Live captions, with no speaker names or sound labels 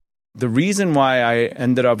The reason why I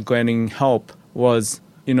ended up getting help was,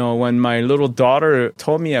 when my little daughter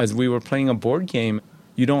told me as we were playing a board game,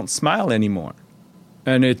 you don't smile anymore.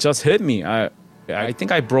 And it just hit me. I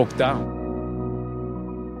think I broke down.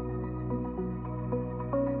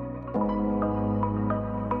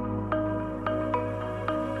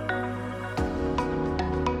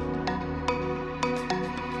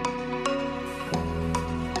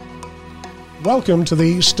 Welcome to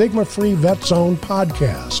the Stigma-Free Vet Zone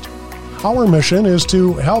podcast. Our mission is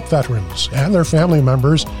to help veterans and their family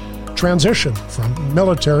members transition from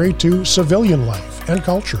military to civilian life and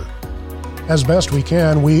culture. As best we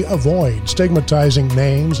can, we avoid stigmatizing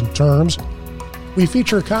names and terms. We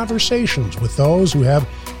feature conversations with those who have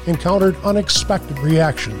encountered unexpected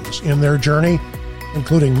reactions in their journey,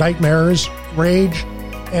 including nightmares, rage,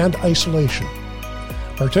 and isolation.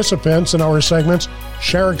 Participants in our segments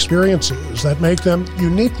share experiences that make them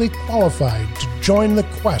uniquely qualified to join the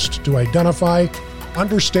quest to identify,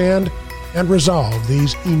 understand, and resolve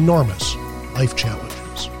these enormous life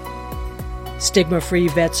challenges. Stigma-Free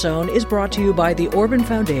Vet Zone is brought to you by the Orban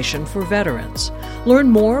Foundation for Veterans. Learn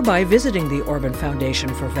more by visiting the Orban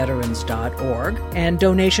Foundation for Veterans.org, and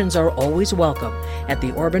donations are always welcome at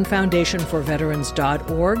the Orban Foundation for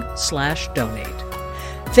Veterans.org/donate.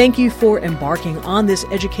 Thank you for embarking on this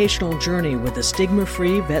educational journey with the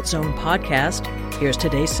Stigma-Free Vet Zone podcast. Here's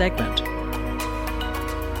today's segment.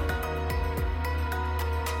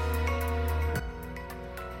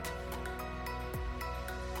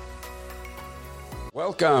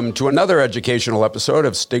 Welcome to another educational episode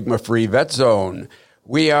of Stigma-Free Vet Zone.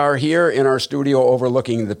 We are here in our studio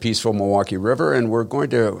overlooking the peaceful Milwaukee River, and we're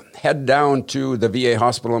going to head down to the VA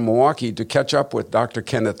hospital in Milwaukee to catch up with Dr.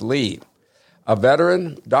 Kenneth Lee. A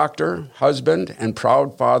veteran, doctor, husband, and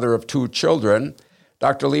proud father of 2 children,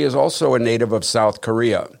 Dr. Lee is also a native of South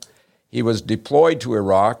Korea. He was deployed to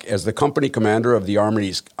Iraq as the company commander of the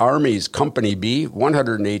Army's Company B,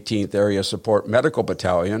 118th Area Support Medical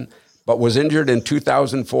Battalion, but was injured in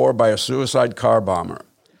 2004 by a suicide car bomber.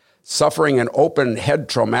 Suffering an open head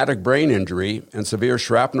traumatic brain injury and severe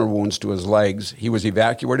shrapnel wounds to his legs, he was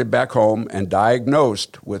evacuated back home and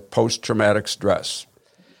diagnosed with post-traumatic stress.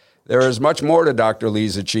 There is much more to Dr.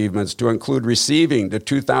 Lee's achievements, to include receiving the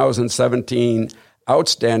 2017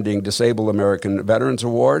 Outstanding Disabled American Veterans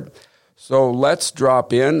Award. So let's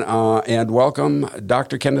drop in and welcome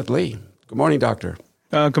Dr. Kenneth Lee. Good morning, Doctor.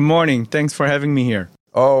 Good morning. Thanks for having me here.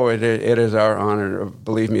 Oh, it is our honor.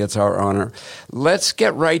 Believe me, it's our honor. Let's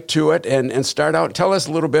get right to it and start out. Tell us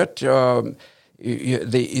a little bit. The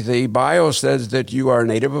bio says that you are a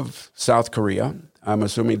native of South Korea. I'm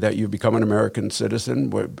assuming that you become an American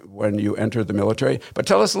citizen when you enter the military. But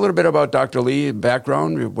tell us a little bit about Dr. Lee's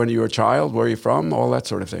background, when you were a child, where you're from, all that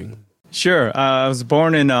sort of thing. Sure. I was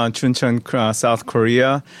born in Chuncheon, South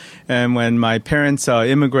Korea. And when my parents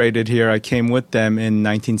immigrated here, I came with them in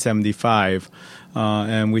 1975.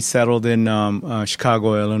 And we settled in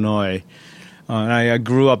Chicago, Illinois. And I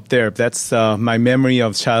grew up there. That's my memory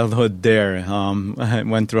of childhood there. I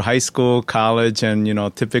went through high school, college, and,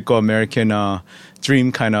 typical American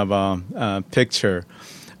dream kind of picture.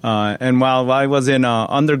 And while I was in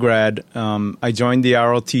undergrad, I joined the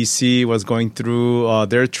ROTC, was going through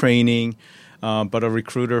their training, but a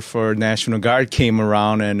recruiter for National Guard came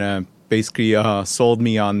around and basically sold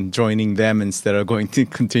me on joining them instead of going to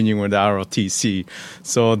continue with the ROTC.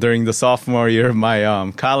 So during the sophomore year of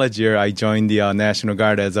my college year, I joined the National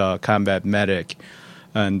Guard as a combat medic.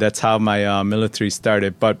 And that's how my military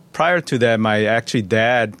started. But prior to that, my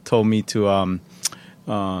dad told me to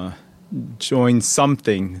join some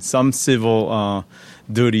civil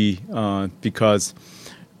duty because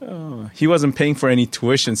he wasn't paying for any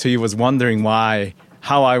tuition. So he was wondering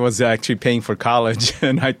how I was actually paying for college.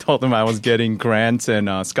 And I told him I was getting grants and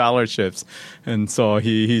scholarships. And so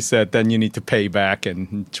he said, then you need to pay back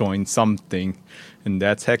and join something. And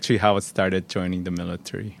that's actually how it started, joining the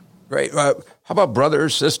military. Great. How about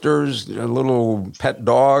brothers, sisters, a little pet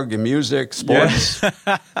dog, and music, sports?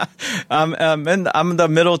 Yeah. I'm the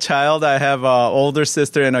middle child. I have an older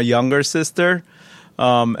sister and a younger sister.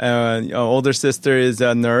 Older sister is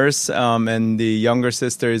a nurse, and the younger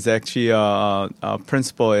sister is actually a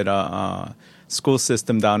principal at a school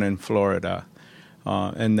system down in Florida.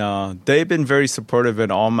 And they've been very supportive in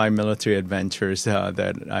all my military adventures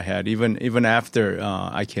that I had, even after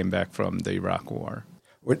I came back from the Iraq War.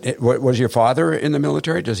 Was your father in the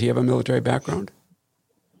military? Does he have a military background?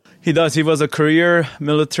 He does. He was a career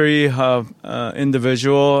military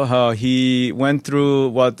individual. He went through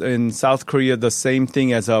what in South Korea the same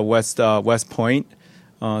thing as West Point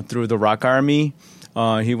through the ROK Army.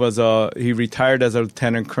 He retired as a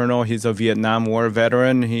lieutenant colonel. He's a Vietnam War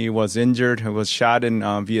veteran. He was injured. He was shot in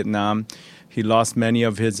Vietnam. He lost many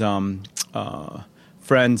of his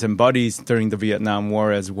friends and buddies during the Vietnam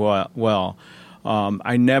War as well.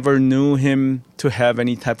 I never knew him to have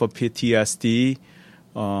any type of PTSD,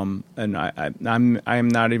 and I'm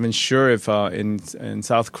not even sure if in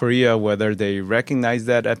South Korea whether they recognized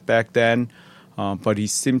that back then. But he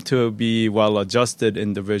seemed to be well-adjusted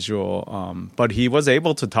individual. But he was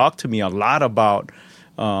able to talk to me a lot about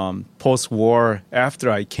post-war after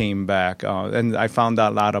I came back. And I found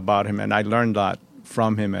out a lot about him, and I learned a lot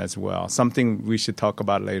from him as well. Something we should talk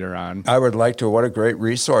about later on. I would like to. What a great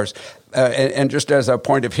resource. And just as a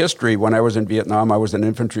point of history, when I was in Vietnam, I was an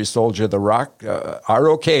infantry soldier. The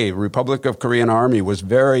ROK, Republic of Korean Army, was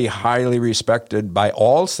very highly respected by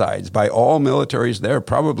all sides, by all militaries there,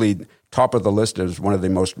 probably top of the list as one of the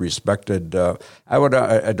most respected, I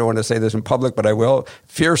don't want to say this in public, but I will,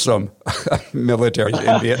 fearsome military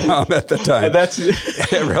in Vietnam at the time.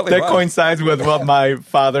 That coincides with what my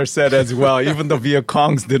father said as well. Even the Viet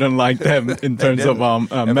Congs didn't like them in terms of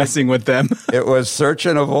messing with them. It was search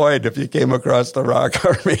and avoid if you came across the ROK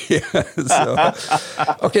Army.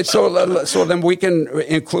 So then we can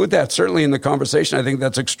include that certainly in the conversation. I think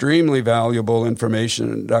that's extremely valuable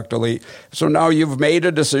information, Dr. Lee. So now you've made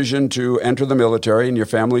a decision to enter the military, and your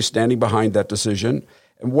family's standing behind that decision.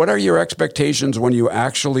 And what are your expectations when you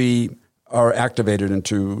actually are activated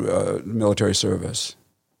into military service?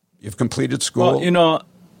 You've completed school. Well,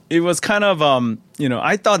 it was kind of,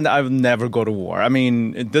 I thought I would never go to war. I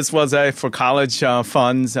mean, this was for college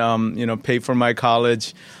funds, pay for my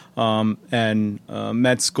college and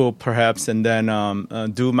med school perhaps, and then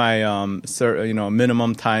do my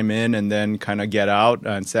minimum time in, and then kind of get out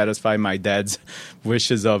and satisfy my dad's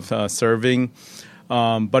wishes of serving.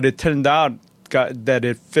 But it turned out that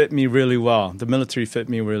it fit me really well. The military fit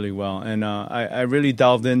me really well, and I really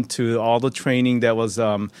delved into all the training that was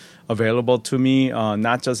available to me,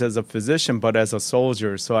 not just as a physician but as a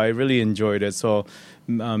soldier. So I really enjoyed it. So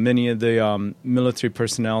many of the military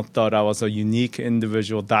personnel thought I was a unique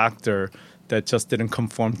individual doctor that just didn't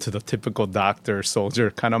conform to the typical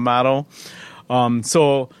doctor-soldier kind of model.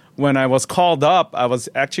 So when I was called up, I was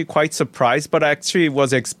actually quite surprised, but I actually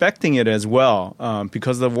was expecting it as well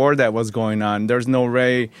because of the war that was going on. There's no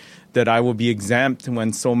way that I will be exempt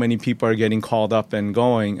when so many people are getting called up and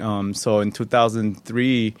going. So in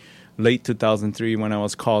 2003, late 2003, when I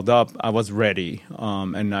was called up, I was ready.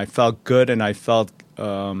 And I felt good, and I felt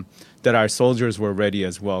that our soldiers were ready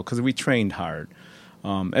as well because we trained hard.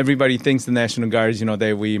 Everybody thinks the National Guards,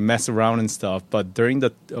 we mess around and stuff. But during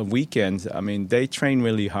the weekends, they train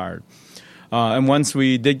really hard. And once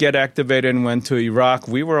we did get activated and went to Iraq,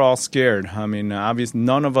 we were all scared. Obviously,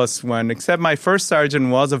 none of us went, except my first sergeant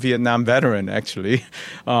was a Vietnam veteran, actually.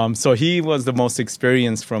 So he was the most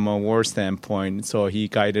experienced from a war standpoint. So he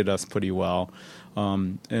guided us pretty well.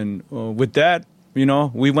 And with that,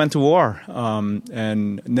 we went to war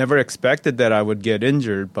and never expected that I would get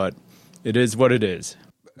injured, but it is what it is.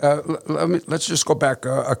 Let's just go back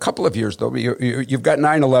a couple of years, though. You've got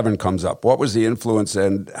 9/11 comes up. What was the influence,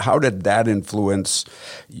 and how did that influence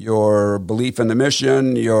your belief in the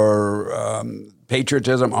mission, your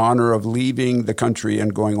patriotism, honor of leaving the country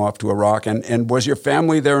and going off to Iraq? And was your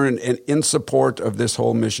family there in support of this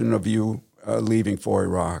whole mission of you leaving for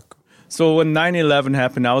Iraq? So when 9/11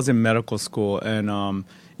 happened, I was in medical school, and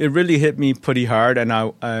it really hit me pretty hard. And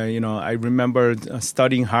I remember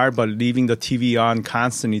studying hard, but leaving the TV on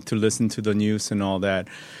constantly to listen to the news and all that.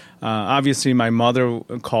 Obviously, my mother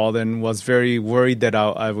called and was very worried that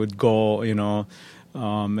I would go, and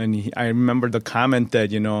I remember the comment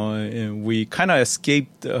that, we kind of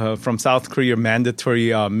escaped from South Korea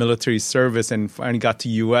mandatory military service and finally got to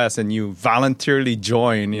U.S. and you voluntarily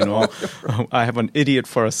join, I have an idiot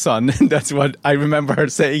for a son. And that's what I remember her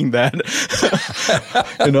saying that,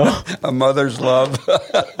 A mother's love.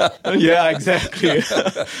 Yeah, exactly.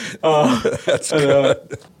 That's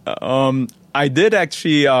good. I did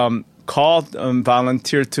actually called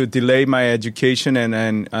volunteer to delay my education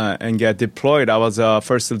and get deployed. I was a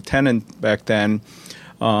first lieutenant back then.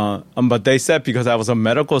 But they said because I was a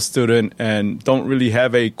medical student and don't really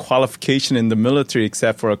have a qualification in the military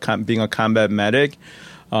except for being a combat medic,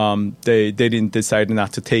 they didn't decide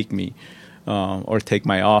not to take me or take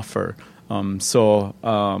my offer. So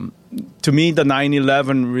to me, the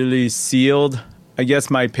 9/11 really sealed, I guess,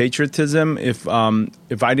 my patriotism. If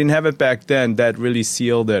I didn't have it back then, that really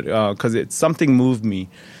sealed it because something moved me.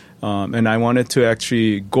 And I wanted to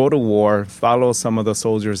actually go to war, follow some of the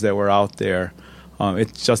soldiers that were out there.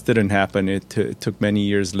 It just didn't happen. It took many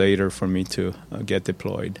years later for me to get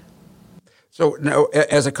deployed. So now,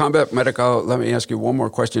 as a combat medic, let me ask you one more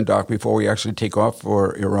question, Doc, before we actually take off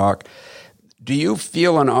for Iraq. Do you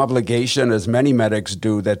feel an obligation, as many medics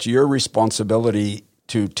do, that's your responsibility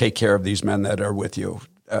to take care of these men that are with you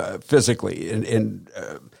physically?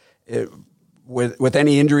 With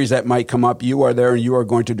any injuries that might come up, you are there and you are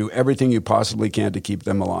going to do everything you possibly can to keep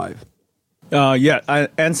them alive.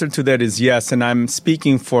 Answer to that is yes, and I'm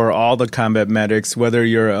speaking for all the combat medics, whether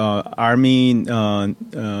you're Army,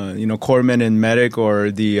 corpsman and medic,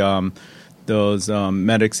 or the those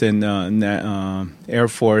medics in Air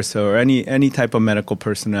Force or any type of medical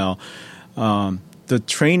personnel. The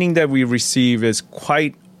training that we receive is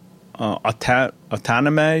quite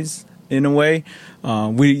autonomized in a way.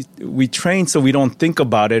 We train so we don't think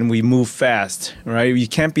about it and we move fast, right? You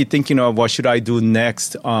can't be thinking of what should I do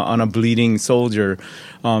next on a bleeding soldier.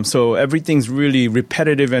 So everything's really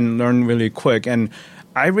repetitive and learned really quick. And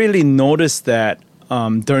I really noticed that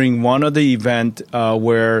during one of the event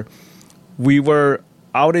where we were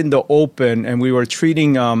out in the open and we were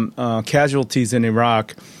treating casualties in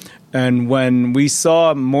Iraq. And when we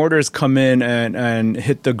saw mortars come in and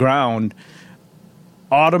hit the ground,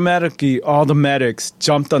 automatically all the medics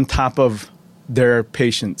jumped on top of their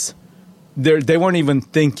patients. They weren't even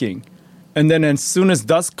thinking. And then as soon as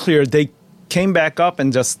dust cleared, they came back up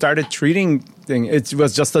and just started treating things. It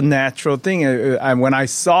was just a natural thing. When I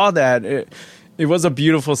saw that, it was a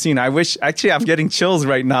beautiful scene. Actually, I'm getting chills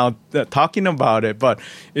right now talking about it, but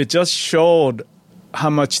it just showed how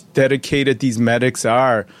much dedicated these medics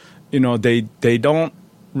are. They don't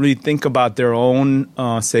really think about their own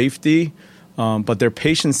safety, but their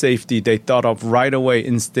patient safety they thought of right away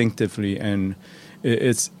instinctively. And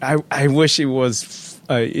I wish it was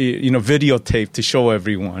videotaped to show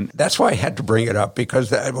everyone. That's why I had to bring it up, because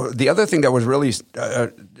the other thing that was really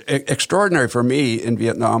extraordinary for me in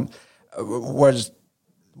Vietnam was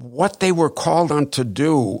what they were called on to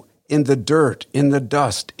do in the dirt, in the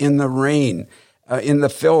dust, in the rain, in the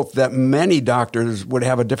filth that many doctors would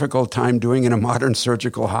have a difficult time doing in a modern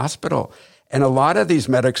surgical hospital. And a lot of these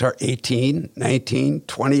medics are 18, 19,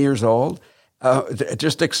 20 years old.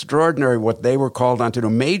 Just extraordinary what they were called on to do.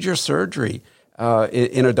 Major surgery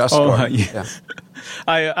in a dust storm. Yeah.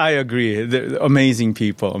 I agree. They're amazing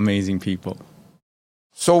people.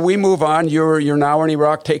 So we move on. You're now in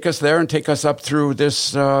Iraq. Take us there and take us up through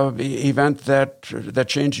this event that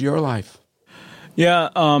changed your life. Yeah,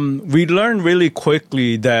 we learned really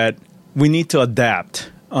quickly that we need to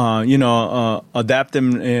adapt. Adapt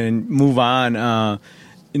and move on.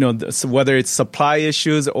 So whether it's supply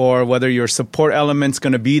issues or whether your support element's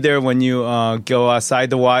going to be there when you go outside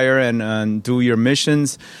the wire and do your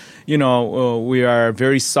missions. We are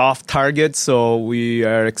very soft targets, so we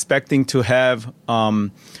are expecting to have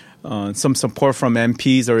some support from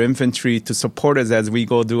MPs or infantry to support us as we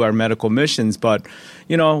go do our medical missions. But,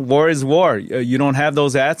 war is war. You don't have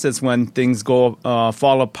those assets when things go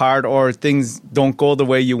fall apart or things don't go the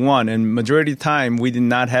way you want. And majority of the time, we did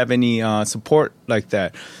not have any support like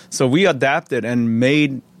that. So we adapted and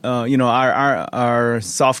made our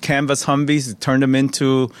soft canvas Humvees, turned them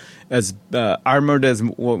into as armored as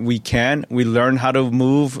we can. We learned how to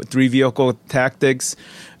move 3-vehicle tactics.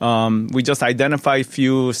 We just identified a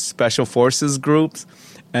few special forces groups,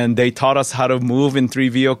 and they taught us how to move in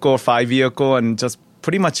 3-vehicle, 5-vehicle, and just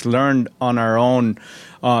pretty much learned on our own,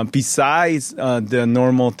 besides the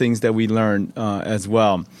normal things that we learned as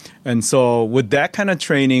well. And so with that kind of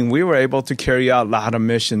training, we were able to carry out a lot of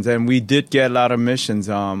missions, and we did get a lot of missions.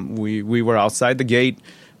 We were outside the gate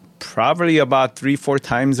probably about 3-4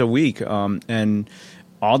 times a week, and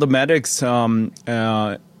all the medics. And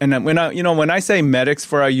when I say medics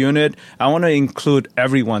for our unit, I want to include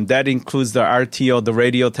everyone. That includes the RTO, the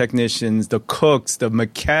radio technicians, the cooks, the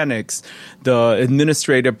mechanics, the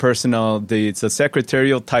administrative personnel, the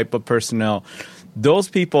secretarial type of personnel. Those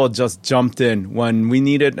people just jumped in. When we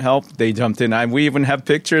needed help, they jumped in. We even have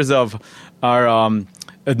pictures of our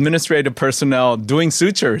administrative personnel doing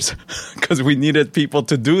sutures because we needed people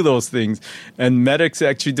to do those things. And medics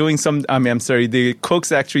actually doing the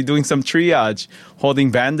cooks actually doing some triage,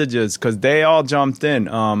 holding bandages because they all jumped in.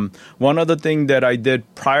 One other thing that I did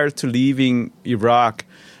prior to leaving Iraq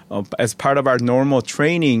as part of our normal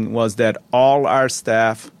training was that all our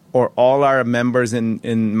staff or all our members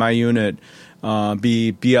in my unit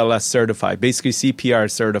be BLS certified, basically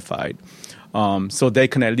CPR certified. So they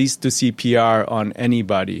can at least do CPR on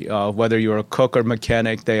anybody, whether you're a cook or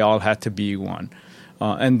mechanic. They all had to be one,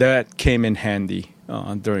 and that came in handy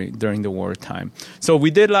during the wartime. So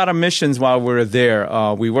we did a lot of missions while we were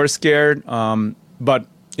there. We were scared, but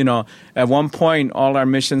at one point, all our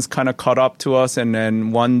missions kind of caught up to us, and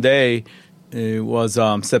then one day, It was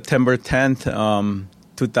September 10th,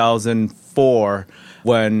 2004,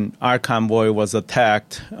 when our convoy was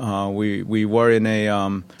attacked. We were in a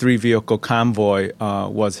 3-vehicle convoy,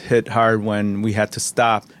 was hit hard when we had to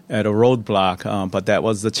stop at a roadblock, but that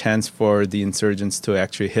was the chance for the insurgents to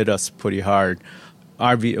actually hit us pretty hard.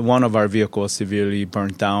 One of our vehicles was severely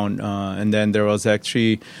burnt down, and then there was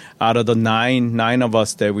actually, out of the nine of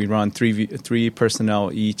us that we run, three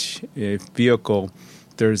personnel each vehicle,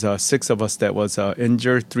 there's 6 of us that was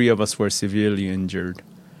injured, 3 of us were severely injured,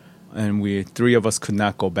 and 3 of us could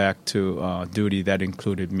not go back to duty. That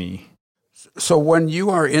included me. So when you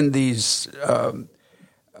are in these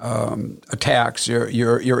attacks,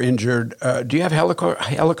 you're injured. Do you have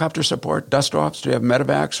helicopter support, dust-offs? Do you have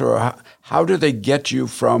medevacs? Or how do they get you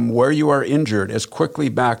from where you are injured as quickly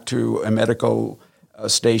back to a medical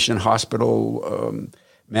station, hospital,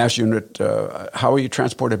 MASH unit? How are you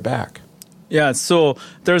transported back? Yeah, so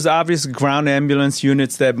there's obviously ground ambulance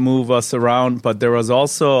units that move us around, but there was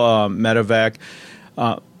also medevac.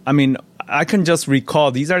 I can just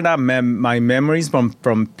recall, these are not my memories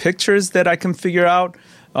from pictures that I can figure out,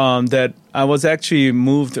 that I was actually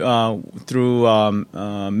moved through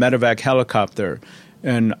medevac helicopter.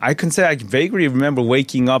 And I can say I vaguely remember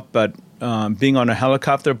waking up, but being on a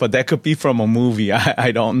helicopter, but that could be from a movie.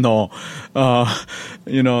 I don't know.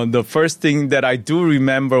 The first thing that I do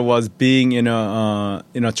remember was being in a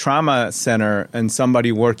trauma center and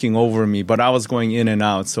somebody working over me, but I was going in and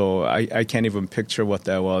out, so I can't even picture what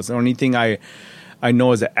that was. The only thing I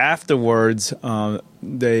know is that afterwards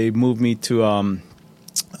they moved me to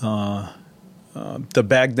the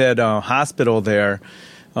Baghdad hospital there.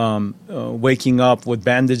 Waking up with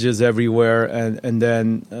bandages everywhere, and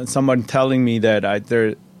then someone telling me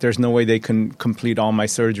that there's no way they can complete all my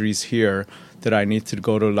surgeries here, that I need to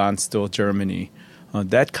go to Landstuhl, Germany.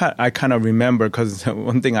 I kind of remember, because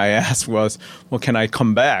one thing I asked was, well, can I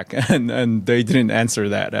come back? And they didn't answer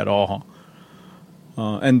that at all.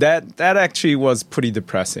 And that actually was pretty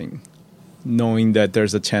depressing, knowing that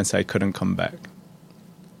there's a chance I couldn't come back.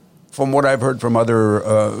 From what I've heard from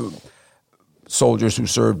other soldiers who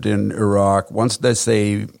served in Iraq, once they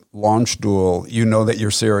say Landstuhl, you know that you're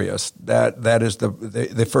serious. That is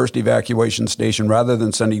the first evacuation station. Rather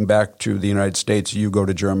than sending back to the United States, you go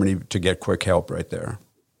to Germany to get quick help right there.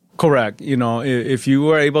 Correct. If you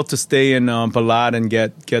were able to stay in Balad and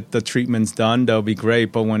get the treatments done, that would be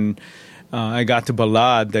great. But when I got to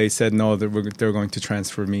Balad, they said no, they're going to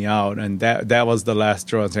transfer me out, and that was the last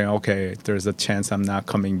straw. Saying, okay, there's a chance I'm not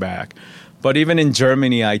coming back. But even in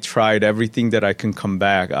Germany, I tried everything that I can come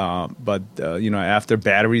back. But after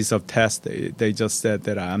batteries of tests, they just said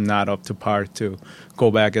that I'm not up to par to go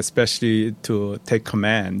back, especially to take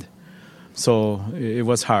command. So it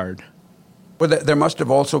was hard. Well, there must have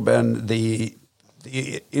also been the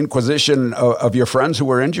inquisition of your friends who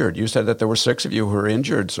were injured. You said that there were 6 of you who were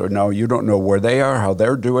injured. So now you don't know where they are, how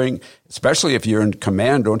they're doing. Especially if you're in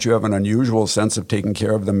command, don't you have an unusual sense of taking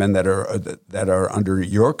care of the men that are under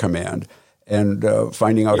your command? And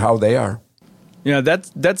finding out how they are. Yeah,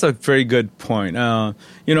 that's a very good point.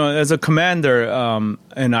 As a commander,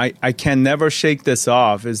 and I can never shake this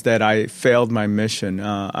off, is that I failed my mission.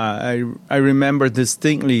 I remember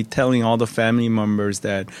distinctly telling all the family members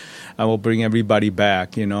that I will bring everybody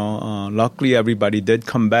back. Luckily everybody did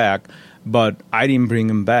come back, but I didn't bring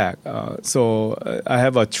them back. So I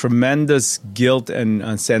have a tremendous guilt and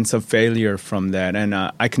a sense of failure from that. And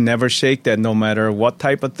I can never shake that, no matter what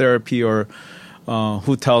type of therapy or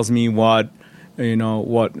who tells me what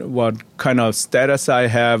kind of status I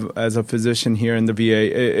have as a physician here in the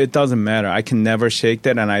VA. It doesn't matter. I can never shake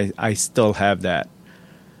that, and I still have that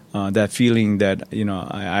feeling that,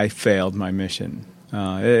 I failed my mission.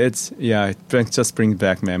 It just brings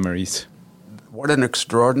back memories. What an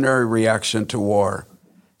extraordinary reaction to war,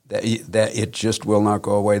 that it just will not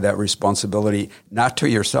go away, that responsibility, not to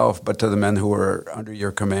yourself, but to the men who are under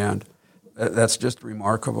your command. That's just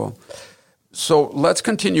remarkable. So let's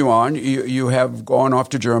continue on. You have gone off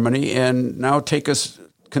to Germany, and now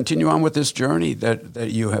continue on with this journey that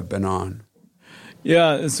you have been on.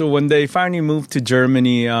 Yeah, so when they finally moved to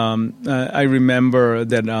Germany, I remember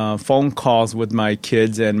that phone calls with my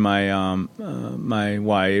kids and my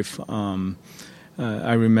wife.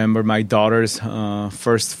 I remember my daughter's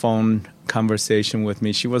first phone conversation with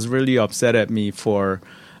me. She was really upset at me for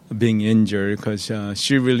being injured, because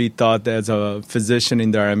she really thought that as a physician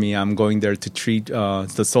in the Army, I'm going there to treat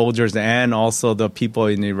the soldiers and also the people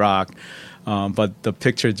in Iraq. But the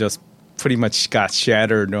picture just pretty much got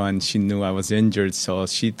shattered when she knew I was injured. So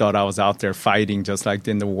she thought I was out there fighting just like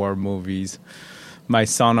in the war movies. My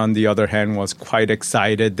son, on the other hand, was quite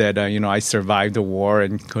excited that, I survived the war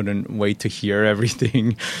and couldn't wait to hear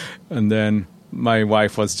everything. And then my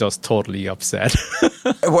wife was just totally upset.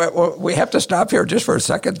 Well, we have to stop here just for a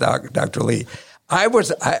second, Dr. Lee. I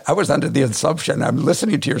was under the assumption, I'm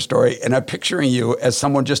listening to your story, and I'm picturing you as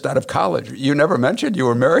someone just out of college. You never mentioned you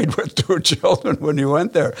were married with 2 children when you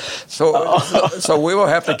went there. So we will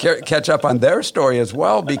have to catch up on their story as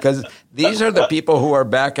well, because these are the people who are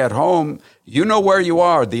back at home. You know where you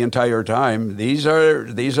are the entire time. These are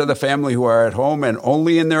the family who are at home, and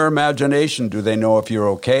only in their imagination do they know if you're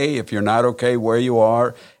okay, if you're not okay, where you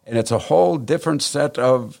are. And it's a whole different set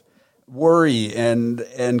of worry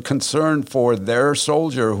and concern for their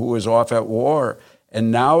soldier who is off at war.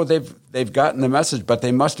 And now they've gotten the message, but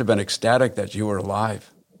they must have been ecstatic that you were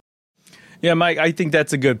alive. Yeah, Mike, I think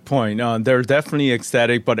that's a good point. They're definitely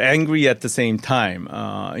ecstatic, but angry at the same time,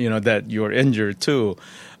 that you're injured too.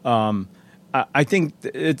 I think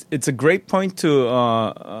it's a great point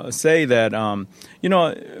to say that,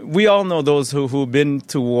 we all know those who've been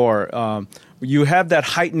to war. You have that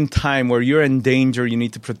heightened time where you're in danger. You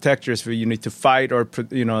need to protect yourself. You need to fight or,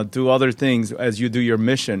 do other things as you do your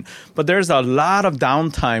mission. But there's a lot of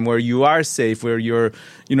downtime where you are safe, where you're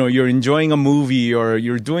enjoying a movie or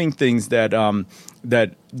you're doing things that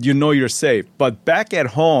you're safe. But back at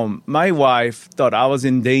home, my wife thought I was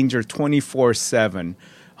in danger 24/7.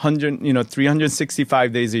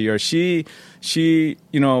 365 days a year. She,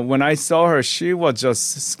 when I saw her, she was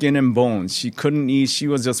just skin and bones. She couldn't eat. She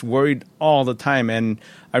was just worried all the time. And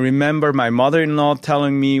I remember my mother-in-law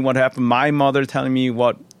telling me what happened, my mother telling me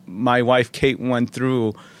what my wife, Kate, went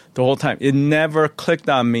through the whole time. It never clicked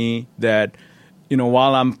on me that,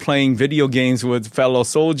 while I'm playing video games with fellow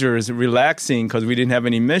soldiers, relaxing because we didn't have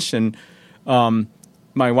any mission,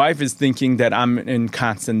 my wife is thinking that I'm in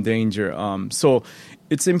constant danger. So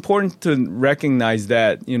it's important to recognize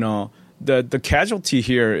that, the casualty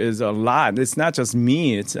here is a lot. It's not just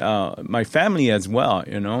me. It's my family as well,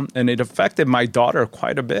 and it affected my daughter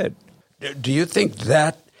quite a bit. Do you think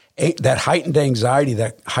that heightened anxiety,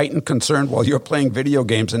 that heightened concern while you're playing video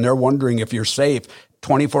games and they're wondering if you're safe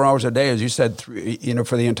 24 hours a day, as you said,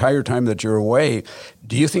 for the entire time that you're away,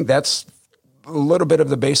 do you think that's a little bit of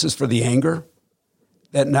the basis for the anger?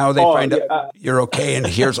 That now they find out you're okay, and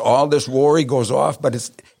here's all this worry goes off, but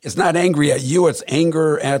it's not angry at you, it's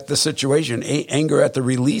anger at the situation, anger at the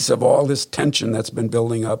release of all this tension that's been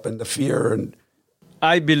building up and the fear. And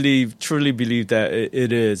I truly believe that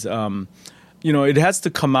it is. It has to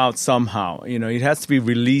come out somehow. It has to be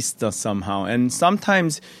released somehow, and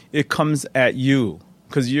sometimes it comes at you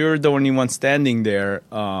because you're the only one standing there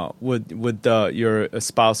with your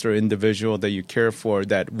spouse or individual that you care for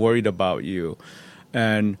that worried about you.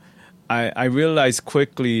 And I realized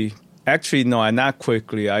quickly, actually, no, not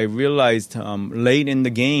quickly. I realized late in the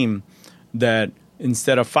game that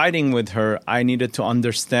instead of fighting with her, I needed to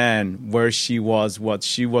understand where she was, what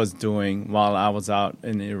she was doing while I was out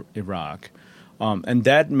in Iraq. And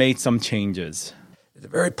that made some changes. It's a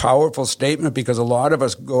very powerful statement because a lot of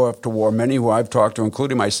us go off to war, many who I've talked to,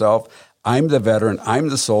 including myself. I'm the veteran. I'm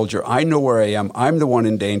the soldier. I know where I am. I'm the one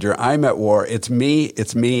in danger. I'm at war. It's me.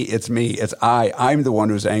 It's me. It's me. It's I. I'm the one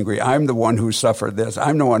who's angry. I'm the one who suffered this.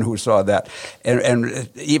 I'm the one who saw that. And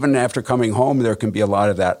even after coming home, there can be a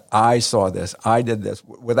lot of that. I saw this. I did this,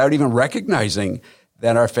 without even recognizing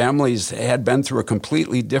that our families had been through a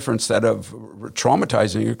completely different set of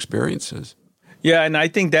traumatizing experiences. Yeah, and I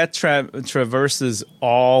think that traverses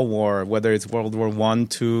all war, whether it's World War I,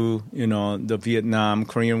 II, the Vietnam,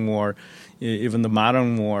 Korean War, even the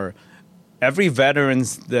modern war. Every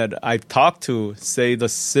veterans that I've talked to say the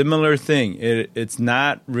similar thing. It's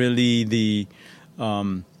not really the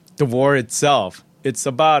war itself. It's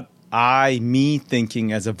about me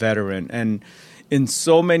thinking as a veteran. And in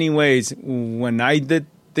so many ways, when I did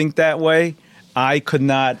think that way, I could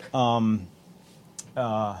not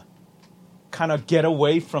kind of get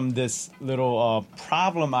away from this little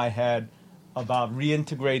problem I had about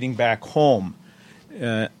reintegrating back home.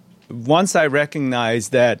 Once I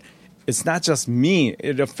recognized that it's not just me,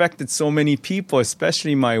 it affected so many people,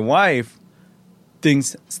 especially my wife,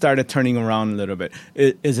 things started turning around a little bit.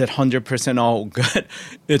 Is it 100% all good?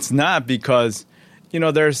 It's not, because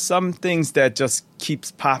there's some things that just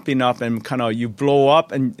keeps popping up and kind of you blow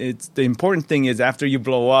up, and the important thing is after you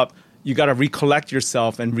blow up, you got to recollect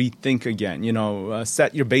yourself and rethink again,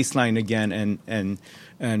 set your baseline again and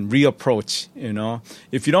reapproach,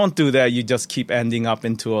 If you don't do that, you just keep ending up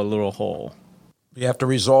into a little hole. You have to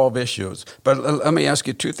resolve issues. But let me ask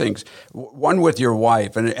you two things. One with your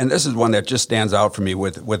wife, and this is one that just stands out for me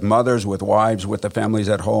with mothers, with wives, with the families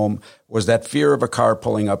at home, was that fear of a car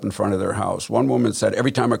pulling up in front of their house. One woman said,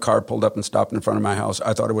 every time a car pulled up and stopped in front of my house,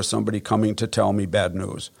 I thought it was somebody coming to tell me bad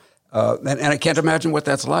news. And I can't imagine what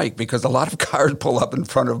that's like, because a lot of cars pull up in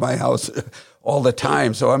front of my house all the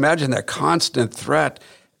time. So imagine that constant threat.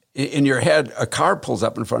 In your head, a car pulls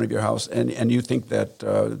up in front of your house, and you think that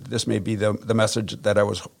this may be the message that I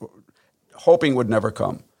was hoping would never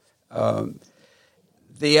come.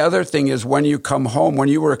 The other thing is, when you come home, when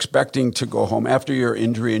you were expecting to go home after your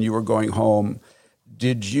injury and you were going home,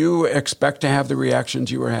 did you expect to have the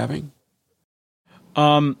reactions you were having?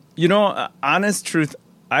 Honest truth,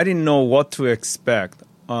 I didn't know what to expect.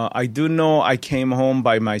 I do know I came home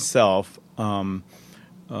by myself.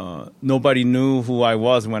 Nobody knew who I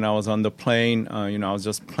was when I was on the plane. I was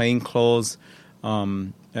just plain clothes.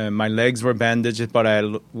 And my legs were bandaged, but I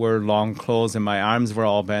wore long clothes, and my arms were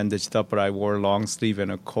all bandaged up, but I wore a long sleeve and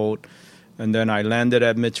a coat. And then I landed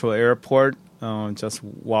at Mitchell Airport, just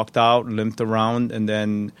walked out, limped around, and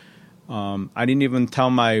then I didn't even tell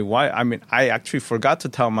my wife. I actually forgot to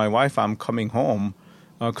tell my wife I'm coming home,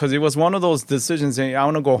 because it was one of those decisions saying, I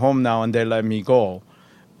want to go home now, and they let me go.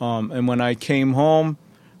 And when I came home,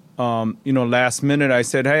 last minute, I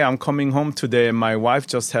said, hey, I'm coming home today. And my wife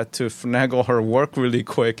just had to finagle her work really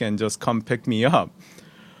quick and just come pick me up.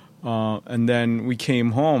 And then we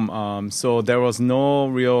came home. So there was no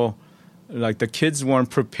real, the kids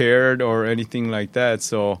weren't prepared or anything like that.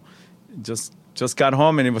 So just got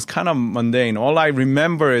home, and it was kind of mundane. All I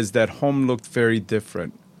remember is that home looked very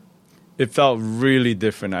different. It felt really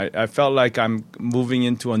different. I felt like I'm moving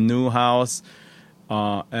into a new house,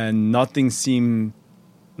 and nothing seemed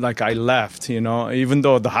like I left, even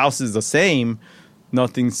though the house is the same,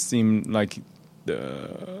 nothing seemed like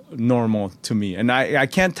normal to me. And I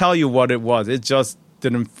can't tell you what it was. It just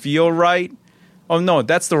didn't feel right. Oh, no,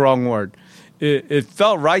 that's the wrong word. It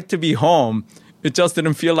felt right to be home. It just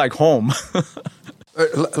didn't feel like home.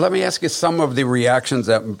 Let me ask you some of the reactions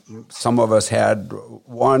that some of us had.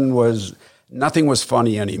 One was nothing was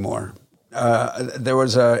funny anymore. There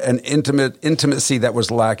was an intimacy that was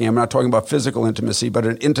lacking. I'm not talking about physical intimacy, but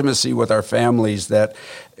an intimacy with our families that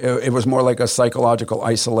it was more like a psychological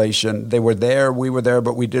isolation. They were there, we were there,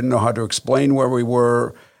 but we didn't know how to explain where we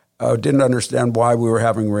were, didn't understand why we were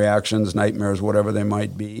having reactions, nightmares, whatever they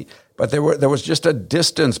might be. But there was just a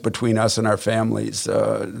distance between us and our families,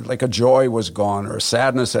 like a joy was gone or a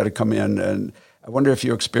sadness had to come in. And I wonder if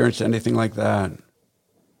you experienced anything like that.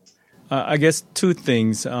 I guess two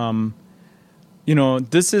things.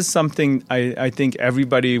 This is something I think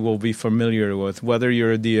everybody will be familiar with, whether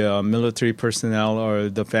you're the military personnel or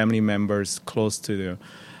the family members close to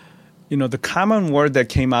you. The common word that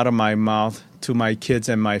came out of my mouth to my kids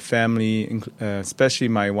and my family, especially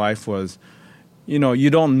my wife, was, you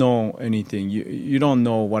don't know anything. You don't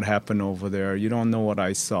know what happened over there. You don't know what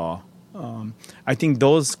I saw. I think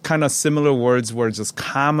those kind of similar words were just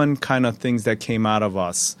common kind of things that came out of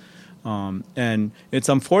us. And it's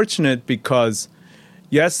unfortunate because,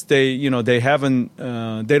 yes, they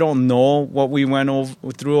don't know what we went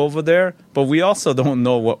through over there, but we also don't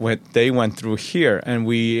know what they went through here, and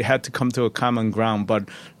we had to come to a common ground. But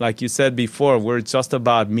like you said before, we're just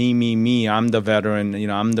about me. I'm the veteran.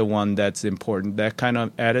 I'm the one that's important. That kind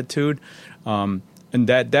of attitude, and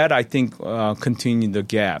that I think continued the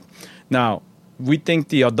gap. Now we think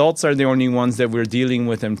the adults are the only ones that we're dealing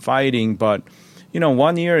with and fighting, but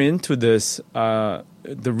 1 year into this,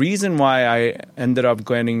 the reason why I ended up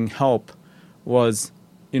getting help was,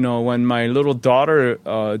 when my little daughter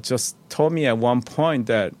just told me at one point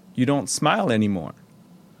that you don't smile anymore.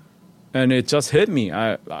 And it just hit me.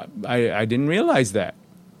 I didn't realize that,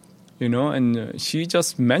 and she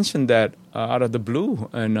just mentioned that out of the blue.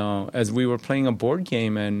 And as we were playing a board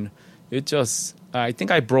game, and I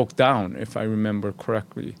think I broke down, if I remember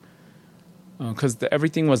correctly. Because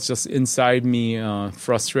everything was just inside me,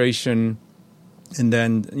 frustration. And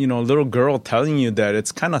then, little girl telling you that,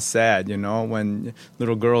 it's kind of sad, when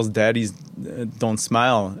little girls' daddies don't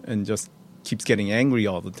smile and just keeps getting angry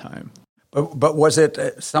all the time. But was it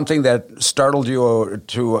something that startled you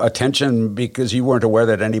to attention because you weren't aware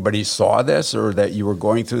that anybody saw this, or that you were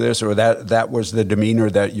going through this, or that was the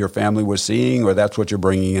demeanor that your family was seeing, or that's what you're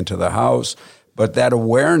bringing into the house? But that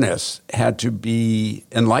awareness had to be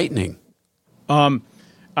enlightening.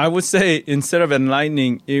 I would say instead of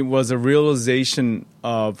enlightening, it was a realization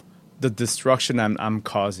of the destruction I'm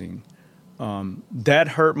causing. That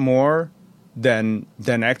hurt more than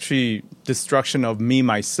actually destruction of me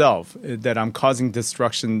myself, that I'm causing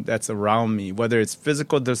destruction that's around me, whether it's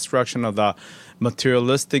physical destruction of the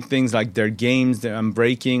materialistic things like their games that I'm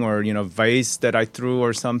breaking, or vase that I threw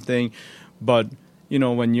or something. But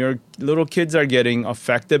when your little kids are getting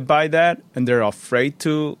affected by that and they're afraid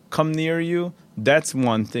to come near you, that's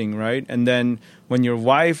one thing, right? And then when your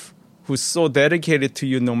wife, who's so dedicated to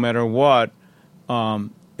you no matter what,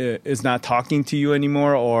 is not talking to you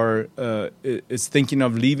anymore, or is thinking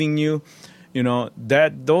of leaving you,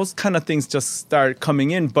 that those kind of things just start coming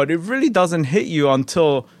in. But it really doesn't hit you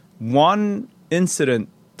until one incident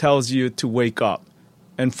tells you to wake up.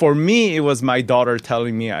 And for me, it was my daughter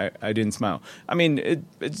telling me I didn't smile. I mean,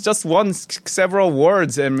 it's just several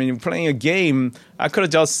words. I mean, playing a game, I could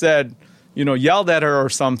have just said, yelled at her or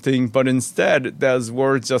something, but instead, those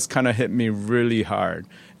words just kind of hit me really hard.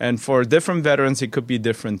 And for different veterans, it could be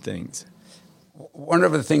different things. One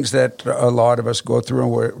of the things that a lot of us go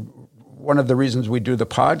through, and one of the reasons we do the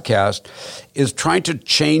podcast, is trying to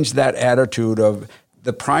change that attitude of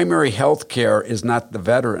the primary health care is not the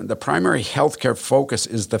veteran. The primary health care focus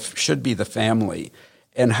should be the family.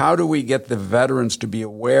 And how do we get the veterans to be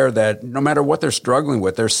aware that no matter what they're struggling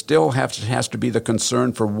with, there still has to be the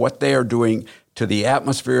concern for what they are doing to the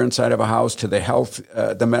atmosphere inside of a house, to the health,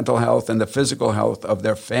 the mental health and the physical health of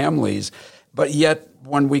their families. But yet,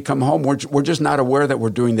 when we come home, we're just not aware that we're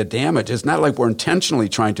doing the damage. It's not like we're intentionally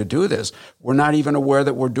trying to do this. We're not even aware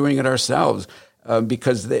that we're doing it ourselves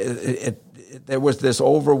because there was this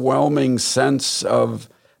overwhelming sense of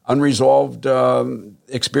unresolved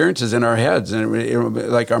experiences in our heads. And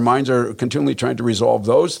like our minds are continually trying to resolve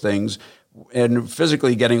those things, and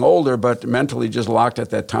physically getting older, but mentally just locked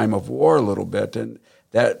at that time of war a little bit. And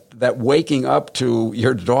that waking up to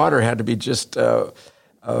your daughter had to be just a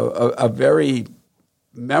very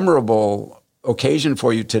memorable occasion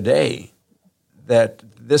for you today, that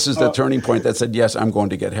this is the turning point that said, yes, I'm going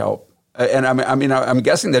to get help. And I'm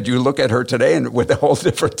guessing that you look at her today and with a whole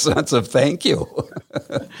different sense of thank you.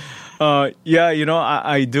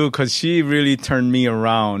 I do, because she really turned me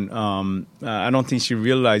around. I don't think she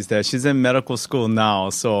realized that. She's in medical school now,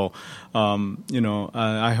 so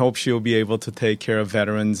I hope she'll be able to take care of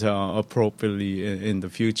veterans appropriately in the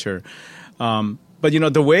future. But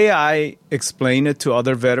the way I explain it to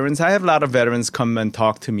other veterans, I have a lot of veterans come and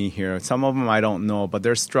talk to me here. Some of them I don't know, but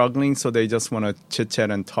they're struggling, so they just want to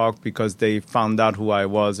chit-chat and talk because they found out who I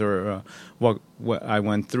was or what I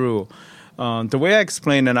went through. The way I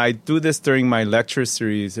explain, and I do this during my lecture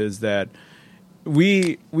series, is that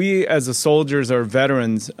we as the soldiers or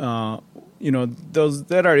veterans, those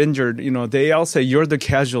that are injured, they all say, you're the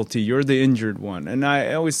casualty, you're the injured one. And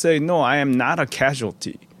I always say, no, I am not a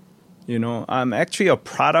casualty. I'm actually a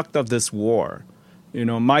product of this war.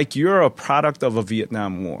 Mike, you're a product of a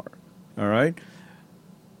Vietnam War, all right?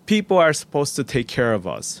 People are supposed to take care of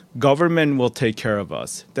us. Government will take care of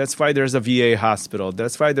us. That's why there's a VA hospital.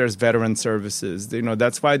 That's why there's veteran services.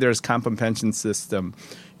 That's why there's compensation system.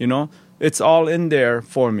 It's all in there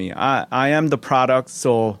for me. I am the product,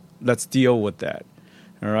 so let's deal with that,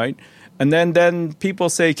 all right? And then people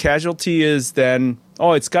say casualty is then,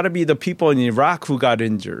 it's got to be the people in Iraq who got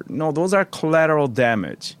injured. No, those are collateral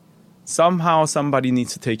damage. Somehow somebody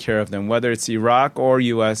needs to take care of them, whether it's Iraq or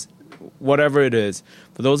U.S., whatever it is.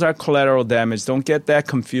 But those are collateral damage. Don't get that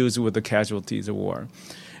confused with the casualties of war.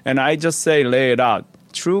 And I just say, lay it out.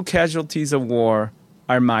 True casualties of war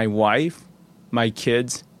are my wife, my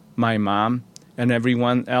kids, my mom, and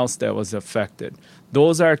everyone else that was affected.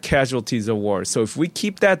 Those are casualties of war. So if we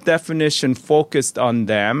keep that definition focused on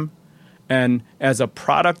them, and as a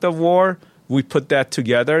product of war, we put that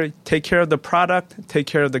together, take care of the product, take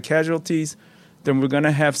care of the casualties, then we're going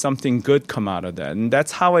to have something good come out of that. And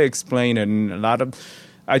that's how I explain it. And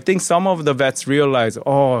I think some of the vets realize,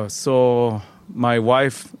 so my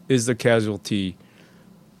wife is the casualty.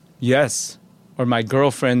 Yes. Or my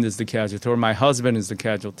girlfriend is the casualty, or my husband is the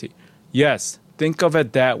casualty. Yes. Think of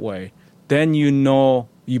it that way. Then you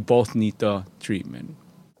both need the treatment.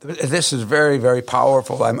 This is very, very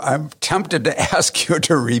powerful. I'm tempted to ask you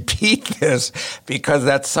to repeat this because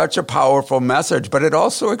that's such a powerful message, but it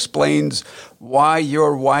also explains why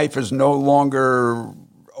your wife is no longer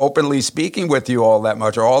openly speaking with you all that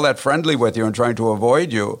much or all that friendly with you and trying to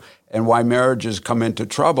avoid you, and why marriages come into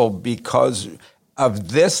trouble because of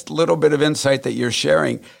this little bit of insight that you're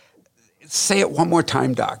sharing. Say it one more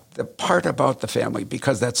time, Doc, the part about the family,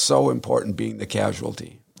 because that's so important, being the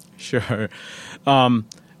casualty. Sure.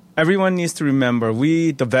 Everyone needs to remember,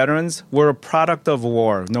 we, the veterans, we're a product of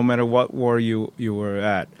war, no matter what war you were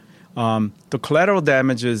at. The collateral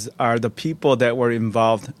damages are the people that were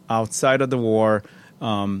involved outside of the war,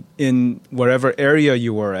 in whatever area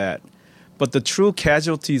you were at. But the true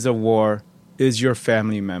casualties of war is your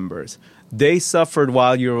family members. They suffered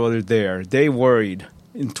while you were there. They worried.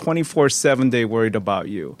 In 24/7, they worried about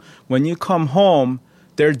you. When you come home,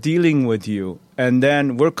 they're dealing with you. And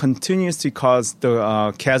then we're continuously cause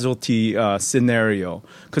the casualty scenario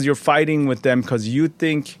because you're fighting with them because you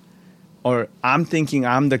think, or I'm thinking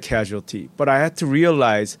I'm the casualty. But I had to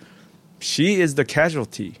realize she is the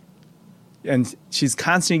casualty. And she's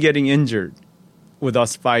constantly getting injured with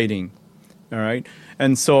us fighting. All right.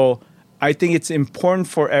 And so I think it's important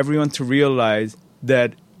for everyone to realize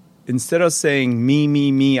that instead of saying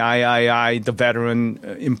me, I, the veteran,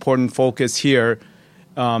 important focus here,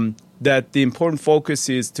 that the important focus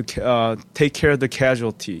is to take care of the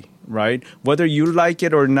casualty, right? Whether you like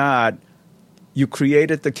it or not, you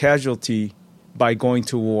created the casualty by going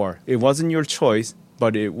to war. It wasn't your choice,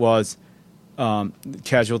 but it was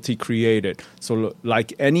casualty created. So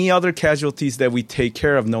like any other casualties that we take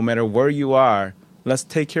care of, no matter where you are, let's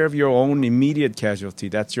take care of your own immediate casualty.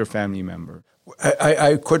 That's your family member.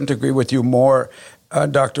 I couldn't agree with you more,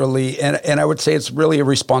 Dr. Lee. And I would say it's really a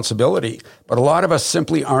responsibility. But a lot of us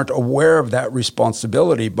simply aren't aware of that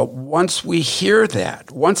responsibility. But once we hear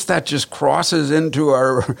that, once that just crosses into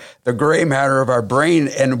the gray matter of our brain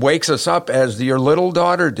and wakes us up, as your little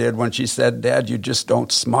daughter did when she said, "Dad, you just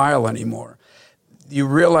don't smile anymore," you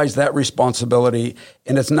realize that responsibility,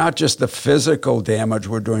 and it's not just the physical damage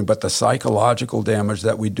we're doing, but the psychological damage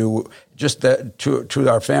that we do just to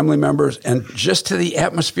our family members and just to the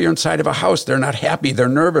atmosphere inside of a house. They're not happy. They're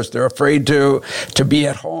nervous. They're afraid to be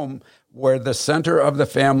at home, where the center of the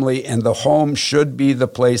family and the home should be the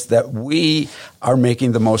place that we are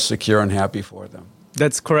making the most secure and happy for them.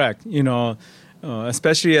 That's correct.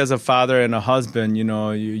 Especially as a father and a husband,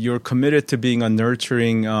 you're committed to being a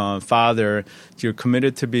nurturing father. You're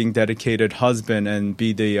committed to being dedicated husband and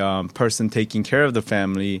be the person taking care of the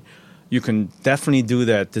family. You can definitely do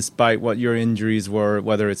that despite what your injuries were,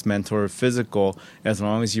 whether it's mental or physical, as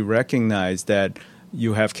long as you recognize that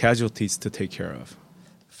you have casualties to take care of.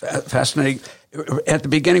 Fascinating. At the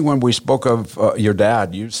beginning, when we spoke of your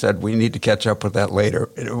dad, you said we need to catch up with that later.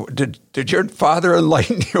 Did your father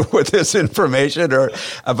enlighten you with this information or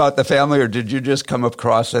about the family, or did you just come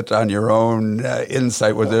across it on your own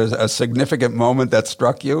insight? Was there a significant moment that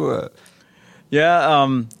struck you? Yeah,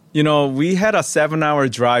 we had a 7-hour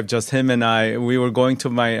drive, just him and I. We were going to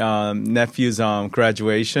my nephew's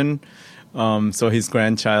graduation, so his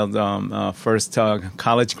grandchild first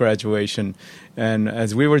college graduation. And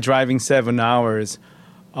as we were driving 7 hours,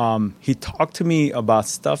 he talked to me about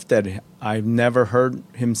stuff that I've never heard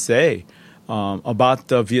him say, about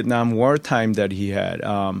the Vietnam War time that he had.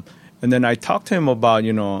 And then I talked to him about,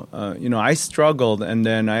 I struggled, and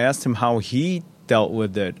then I asked him how he dealt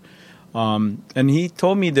with it. And he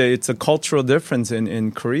told me that it's a cultural difference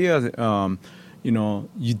in Korea.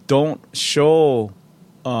 You don't show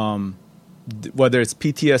whether it's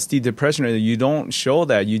PTSD, depression, you don't show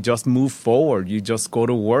that. You just move forward. You just go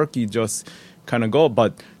to work. You just kind of go.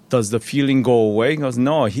 But does the feeling go away? He goes,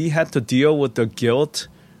 no. He had to deal with the guilt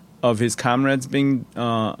of his comrades being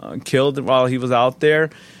killed while he was out there.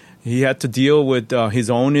 He had to deal with his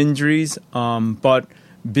own injuries. But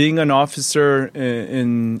being an officer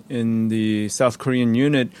in the South Korean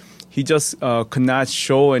unit, he just could not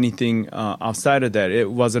show anything outside of that.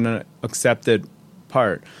 It wasn't an accepted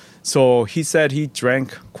part. So he said he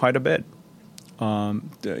drank quite a bit.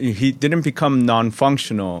 He didn't become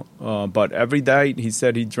non-functional, but every night he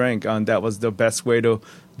said he drank, and that was the best way to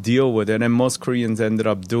deal with it. And most Koreans ended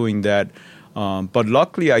up doing that. But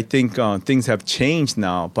luckily, I think things have changed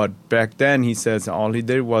now. But back then, he says all he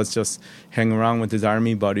did was just hang around with his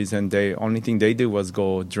army buddies, and the only thing they did was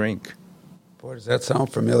go drink. Boy, does that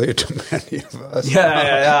sound familiar to many of us?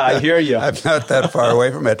 Yeah, I hear you. I'm not that far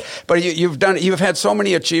away from it. But you've had so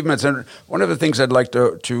many achievements, and one of the things I'd like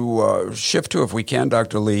to shift to, if we can,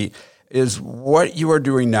 Dr. Lee, is what you are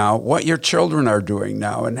doing now, what your children are doing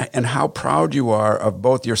now, and how proud you are of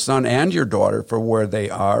both your son and your daughter for where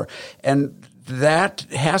they are. And that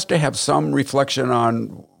has to have some reflection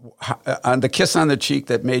on the kiss on the cheek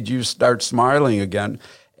that made you start smiling again,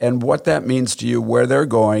 and what that means to you, where they're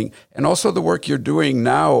going, and also the work you're doing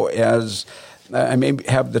now as, I may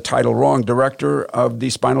have the title wrong, Director of the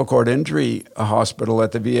Spinal Cord Injury Hospital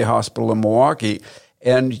at the VA Hospital in Milwaukee,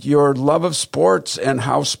 and your love of sports and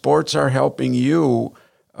how sports are helping you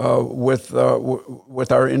with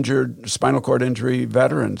our spinal cord injury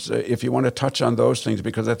veterans. If you want to touch on those things,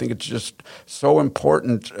 because I think it's just so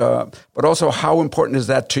important, but also how important is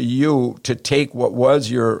that to you to take what was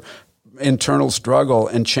your internal struggle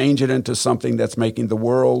and change it into something that's making the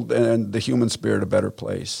world and the human spirit a better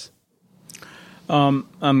place?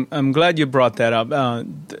 I'm glad you brought that up.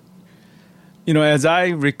 As I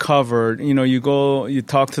recovered, you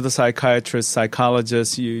talk to the psychiatrist,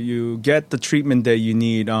 psychologist, you get the treatment that you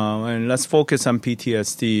need. And let's focus on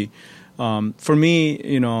PTSD. For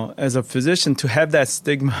me, as a physician, to have that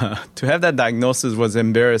stigma, to have that diagnosis was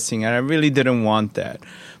embarrassing, and I really didn't want that.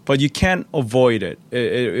 But you can't avoid it.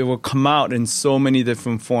 It will come out in so many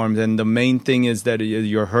different forms, and the main thing is that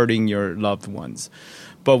you're hurting your loved ones.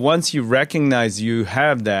 But once you recognize you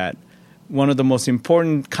have that, one of the most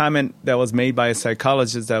important comment that was made by a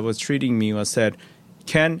psychologist that was treating me was said,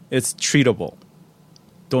 Ken, it's treatable.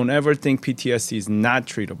 Don't ever think PTSD is not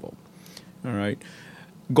treatable. All right.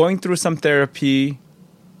 Going through some therapy,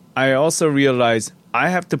 I also realized I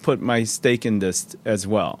have to put my stake in this as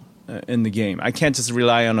well, in the game. I can't just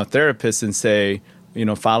rely on a therapist and say,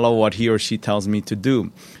 follow what he or she tells me to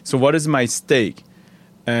do. So what is my stake?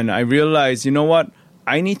 And I realized,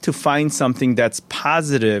 I need to find something that's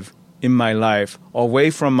positive in my life away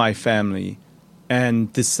from my family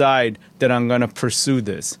and decide that I'm going to pursue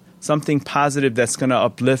this. Something positive that's going to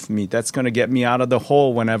uplift me, that's going to get me out of the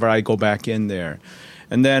hole whenever I go back in there.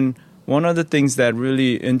 And then one of the things that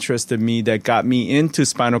really interested me that got me into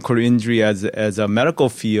spinal cord injury as a medical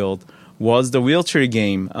field was the wheelchair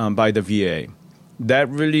game by the VA. That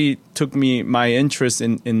really took my interest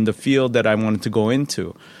in the field that I wanted to go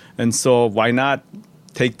into. And so why not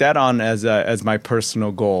take that on as my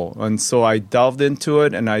personal goal? And so I delved into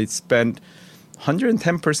it, and I spent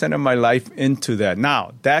 110% of my life into that.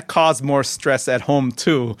 Now, that caused more stress at home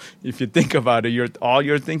too. If you think about it, all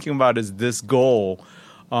you're thinking about is this goal.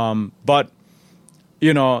 But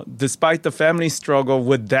despite the family struggle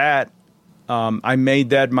with that, I made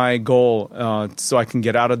that my goal so I can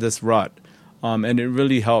get out of this rut. And it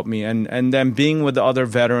really helped me. And then being with the other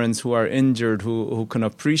veterans who are injured, who can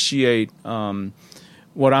appreciate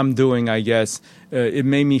what I'm doing, I guess, it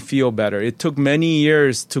made me feel better. It took many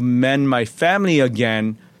years to mend my family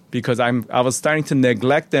again because I was starting to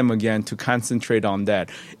neglect them again to concentrate on that.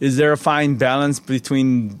 Is there a fine balance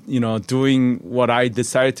between, doing what I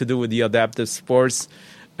decided to do with the adaptive sports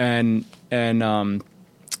and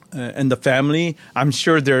the family? I'm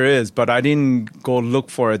sure there is, but I didn't go look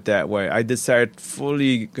for it that way. I decided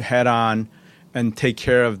fully head on and take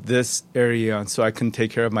care of this area so I can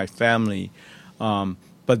take care of my family.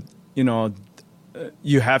 But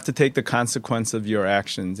you have to take the consequence of your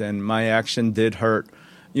actions, and my action did hurt.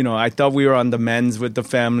 I thought we were on the mends with the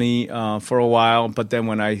family for a while, but then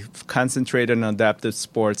when I concentrated on adaptive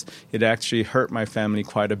sports, it actually hurt my family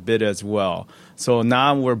quite a bit as well. So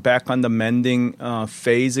now we're back on the mending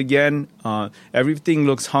phase again. Everything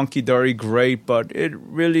looks hunky-dory great, but it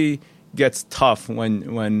really gets tough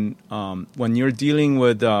when you're dealing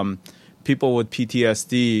with people with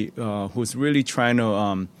PTSD who's really trying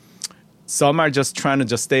to, some are just trying to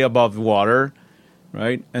just stay above water,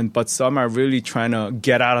 right? But some are really trying to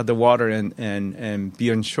get out of the water and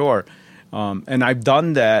be on shore. And I've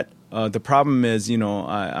done that. The problem is,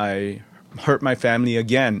 I hurt my family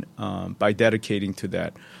again by dedicating to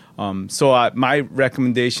that. So my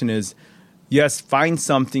recommendation is, yes, find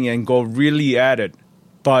something and go really at it,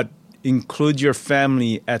 but include your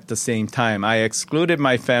family at the same time. I excluded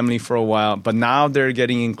my family for a while, but now they're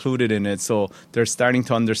getting included in it. So they're starting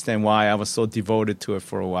to understand why I was so devoted to it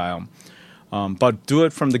for a while. But do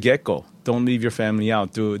it from the get-go. Don't leave your family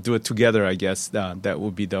out. Do it together, I guess. That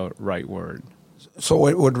would be the right word. So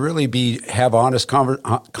it would really be have honest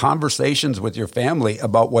conversations with your family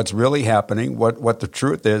about what's really happening, what the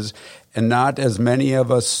truth is, and not as many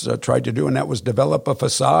of us tried to do, and that was develop a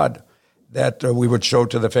facade that we would show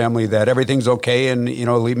to the family that everything's okay and,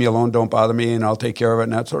 leave me alone, don't bother me, and I'll take care of it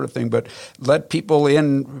and that sort of thing. But let people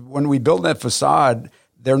in. When we build that facade,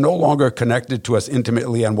 they're no longer connected to us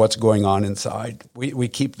intimately on what's going on inside. We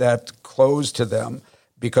keep that closed to them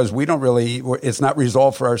because we don't really, it's not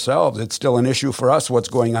resolved for ourselves. It's still an issue for us, what's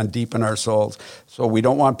going on deep in our souls. So we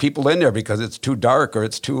don't want people in there because it's too dark or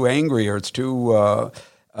it's too angry or it's too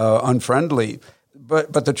unfriendly.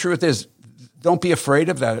 But the truth is, don't be afraid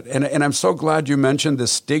of that. And I'm so glad you mentioned the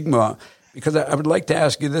stigma, because I would like to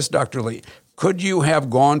ask you this, Dr. Lee. Could you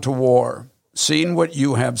have gone to war, seen what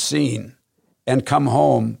you have seen, and come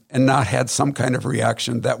home and not had some kind of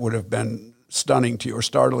reaction that would have been stunning to you or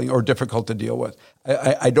startling or difficult to deal with?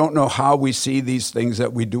 I don't know how we see these things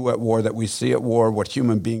that we do at war, that we see at war, what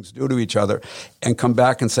human beings do to each other, and come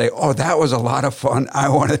back and say, oh, that was a lot of fun. I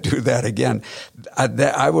want to do that again.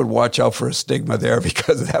 I would watch out for a stigma there,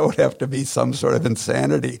 because that would have to be some sort of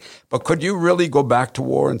insanity. But could you really go back to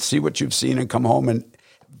war and see what you've seen and come home and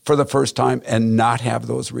for the first time and not have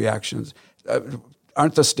those reactions?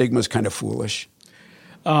 Aren't the stigmas kind of foolish?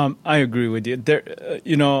 I agree with you.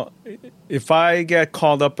 If I get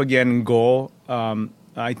called up again and go,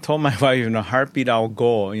 I told my wife, in a heartbeat, I'll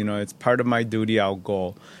go. It's part of my duty, I'll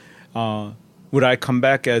go. Would I come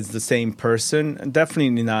back as the same person?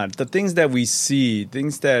 Definitely not. The things that we see,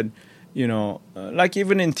 things that, like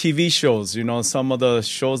even in TV shows, some of the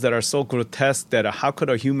shows that are so grotesque that how could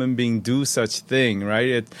a human being do such thing,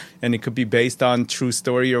 right? And it could be based on true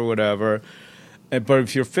story or whatever. But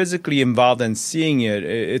if you're physically involved and seeing it,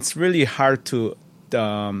 it's really hard to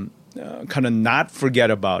kind of not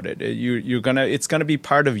forget about it. It's gonna be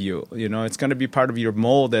part of you. It's gonna be part of your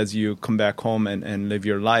mold as you come back home and live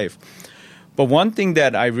your life. But one thing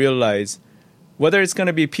that I realize, whether it's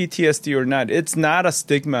gonna be PTSD or not, it's not a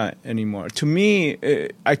stigma anymore. To me,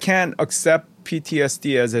 I can't accept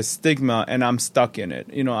PTSD as a stigma and I'm stuck in it.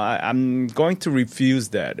 I'm going to refuse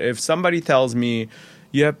that. If somebody tells me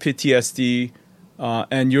you have PTSD,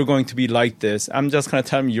 and you're going to be like this, I'm just going to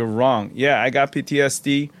tell them you're wrong. Yeah, I got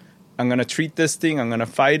PTSD. I'm going to treat this thing. I'm going to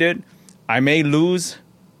fight it. I may lose,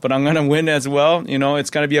 but I'm going to win as well.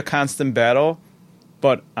 It's going to be a constant battle,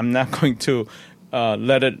 but I'm not going to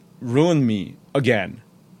let it ruin me again.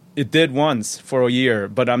 It did once for a year,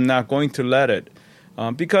 but I'm not going to let it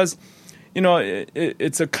because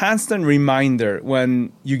it's a constant reminder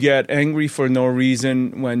when you get angry for no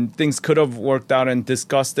reason, when things could have worked out and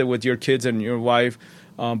discussed it with your kids and your wife,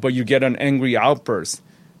 but you get an angry outburst.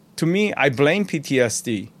 To me, I blame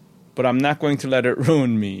PTSD, but I'm not going to let it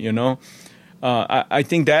ruin me, I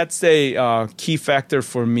think that's a key factor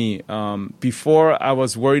for me. Before I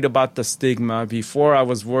was worried about the stigma, before I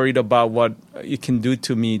was worried about what it can do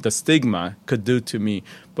to me, the stigma could do to me,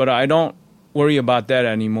 but I don't worry about that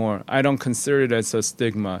anymore. I don't consider it as a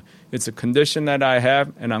stigma. It's a condition that I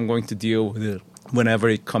have, and I'm going to deal with it whenever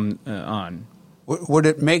it comes on. Would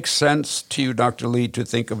it make sense to you, Dr. Lee, to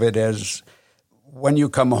think of it as when you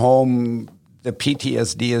come home, the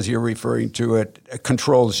PTSD, as you're referring to it,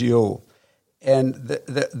 controls you? And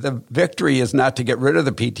the victory is not to get rid of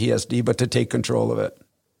the PTSD, but to take control of it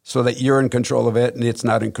so that you're in control of it and it's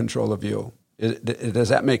not in control of you. Does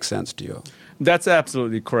that make sense to you? That's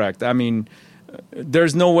absolutely correct. I mean,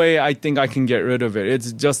 there's no way I think I can get rid of it.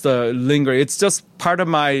 It's just a lingering. It's just part of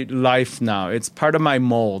my life now. It's part of my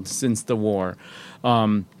mold since the war.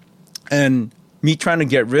 And me trying to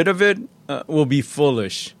get rid of it will be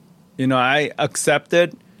foolish. I accept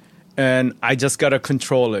it, and I just got to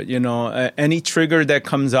control it. Any trigger that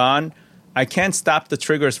comes on, I can't stop the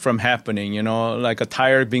triggers from happening, like a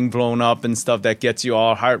tire being blown up and stuff that gets you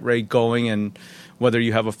all heart rate going, and whether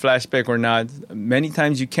you have a flashback or not, many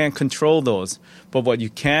times you can't control those. But what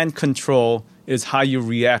you can control is how you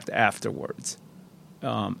react afterwards.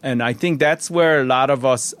 And I think that's where a lot of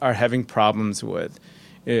us are having problems with.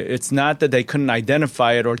 It's not that they couldn't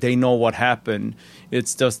identify it or they know what happened.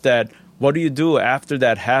 It's just that, what do you do after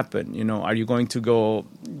that happened? Are you going to go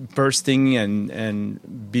bursting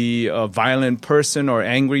and be a violent person or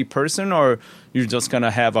angry person, or you're just going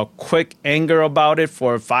to have a quick anger about it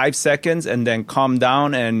for 5 seconds and then calm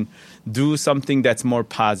down and do something that's more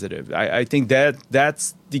positive? I think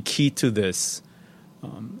that's the key to this,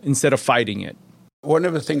 instead of fighting it. One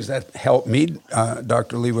of the things that helped me,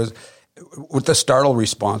 Dr. Lee, was with the startle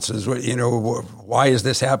responses. Why is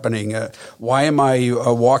this happening? Why am I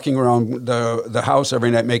walking around the house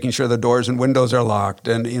every night making sure the doors and windows are locked?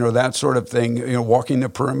 And, that sort of thing, walking the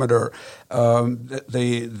perimeter,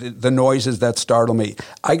 the noises that startle me.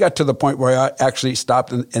 I got to the point where I actually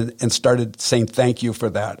stopped and started saying thank you for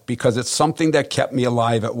that, because it's something that kept me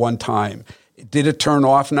alive at one time. Did it turn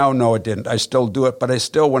off now? No, it didn't. I still do it, but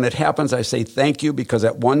when it happens, I say thank you, because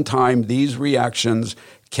at one time these reactions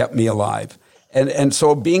kept me alive. And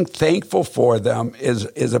so being thankful for them is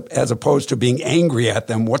as opposed to being angry at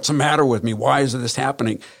them. What's the matter with me? Why is this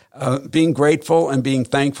happening? Being grateful and being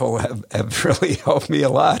thankful have really helped me a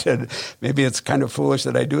lot. And maybe it's kind of foolish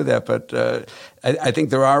that I do that, but I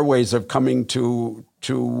think there are ways of coming to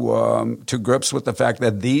grips with the fact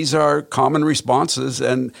that these are common responses,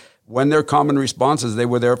 and when they're common responses, they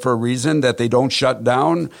were there for a reason, that they don't shut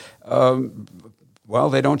down.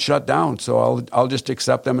 They don't shut down. So I'll just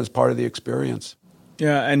accept them as part of the experience.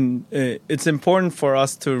 Yeah, and it's important for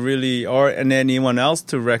us to really, and anyone else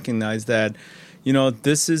to recognize that,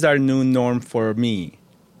 this is our new norm for me.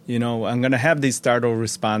 I'm going to have these startle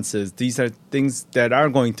responses. These are things that are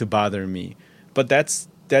going to bother me. But that's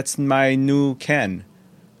my new Ken,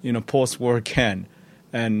 post-war Ken.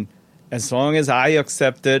 And as long as I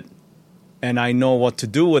accept it and I know what to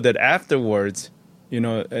do with it afterwards,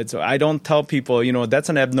 I don't tell people, that's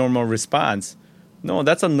an abnormal response. No,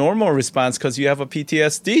 that's a normal response because you have a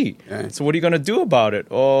PTSD. Okay. So what are you going to do about it?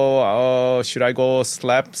 Should I go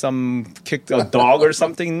kick a dog or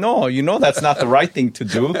something? No, that's not the right thing to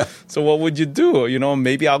do. So what would you do?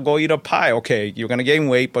 Maybe I'll go eat a pie. Okay, you're going to gain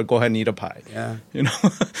weight, but go ahead and eat a pie. Yeah.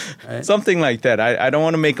 Right. Something like that. I don't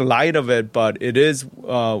want to make light of it, but it is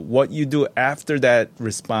what you do after that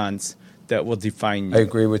response that will define you. I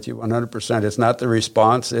agree with you 100%. It's not the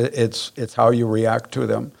response. It's how you react to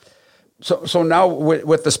them. So now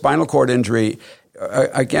with the spinal cord injury,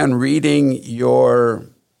 again, reading your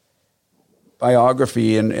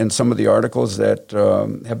biography and some of the articles that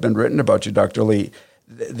have been written about you, Dr. Lee,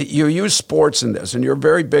 you use sports in this, and you're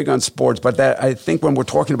very big on sports. But I think when we're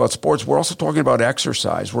talking about sports, we're also talking about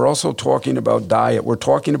exercise. We're also talking about diet. We're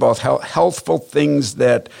talking about healthful things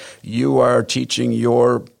that you are teaching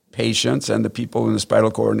your patients and the people in the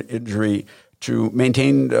spinal cord injury to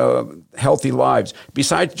maintain healthy lives.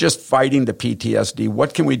 Besides just fighting the PTSD,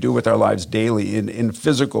 what can we do with our lives daily in a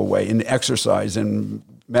physical way, in exercise, in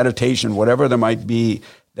meditation, whatever there might be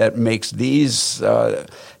that makes these, that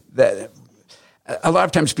a lot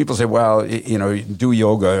of times people say, well, do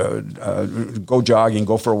yoga, go jogging,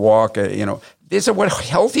 go for a walk, These are what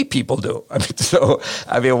healthy people do.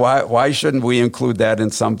 Why shouldn't we include that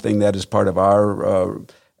in something that is part of our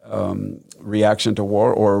reaction to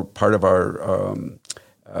war or part of our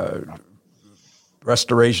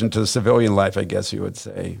restoration to civilian life, I guess you would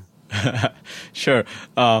say? Sure.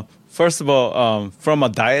 First of all, from a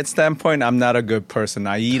diet standpoint, I'm not a good person.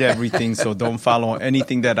 I eat everything, so don't follow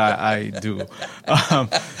anything that I do.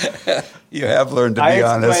 You have learned to be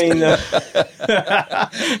honest.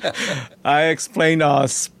 I explain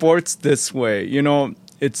sports this way.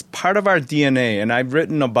 It's part of our DNA, and I've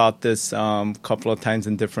written about this a couple of times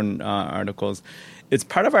in different articles. It's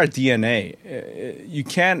part of our DNA. You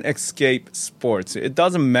can't escape sports. It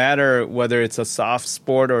doesn't matter whether it's a soft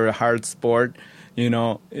sport or a hard sport.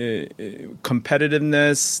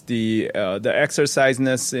 Competitiveness, the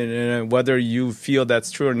exerciseness, whether you feel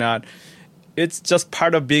that's true or not, it's just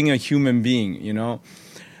part of being a human being.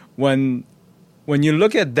 When you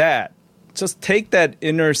look at that, just take that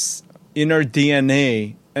inner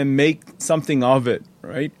DNA and make something of it,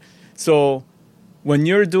 right? So when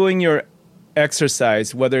you're doing your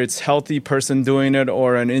exercise, whether it's a healthy person doing it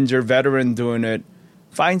or an injured veteran doing it,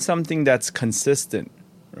 find something that's consistent,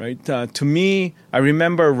 right? To me, I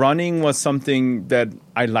remember running was something that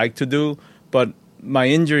I like to do, but my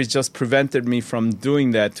injuries just prevented me from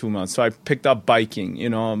doing that too much. So I picked up biking,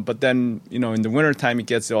 but then, in the wintertime, it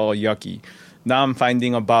gets all yucky. Now I'm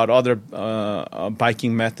finding about other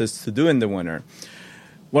biking methods to do in the winter.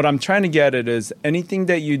 What I'm trying to get at is anything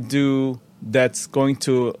that you do that's going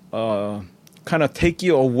to kind of take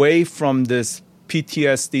you away from this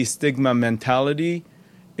PTSD stigma mentality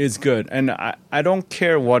is good. And I don't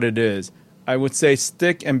care what it is. I would say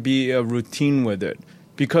stick and be a routine with it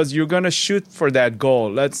because you're going to shoot for that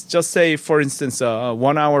goal. Let's just say, for instance,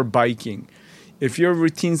 1 hour biking. If your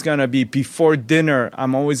routine's going to be before dinner,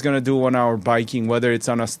 I'm always going to do 1 hour biking, whether it's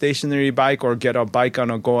on a stationary bike or get a bike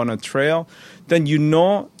go on a trail, then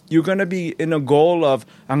you're going to be in a goal of,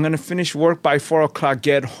 I'm going to finish work by 4 o'clock,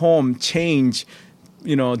 get home, change,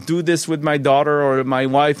 do this with my daughter or my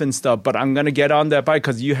wife and stuff, but I'm going to get on that bike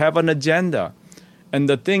because you have an agenda. And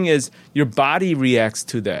the thing is, your body reacts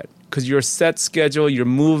to that because you're set schedule, you're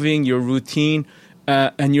moving, your routine,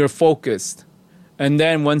 and you're focused. And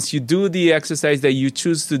then once you do the exercise that you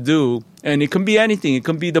choose to do, and it can be anything, it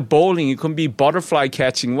can be the bowling, it can be butterfly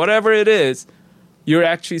catching, whatever it is, you're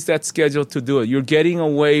actually set scheduled to do it. You're getting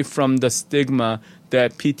away from the stigma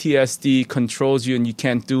that PTSD controls you and you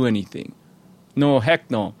can't do anything. No,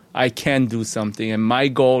 heck no, I can do something. And my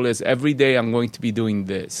goal is every day I'm going to be doing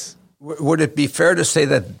this. Would it be fair to say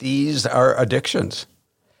that these are addictions?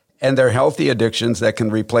 And they're healthy addictions that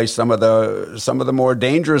can replace some of the more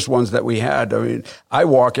dangerous ones that we had. I mean, I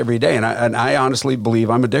walk every day, and I honestly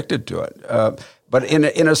believe I'm addicted to it. But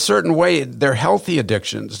in a certain way, they're healthy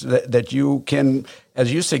addictions that you can,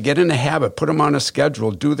 as you say, get in a habit, put them on a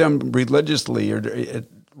schedule, do them religiously or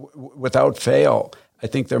without fail. I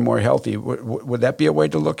think they're more healthy. Would that be a way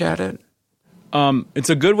to look at it? It's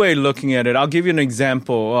a good way of looking at it. I'll give you an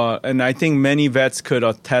example, and I think many vets could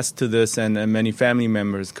attest to this, and many family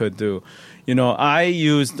members could do. I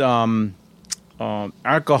used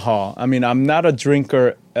alcohol. I mean, I'm not a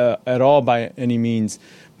drinker at all by any means,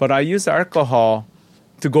 but I used alcohol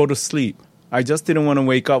to go to sleep. I just didn't want to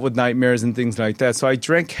wake up with nightmares and things like that. So I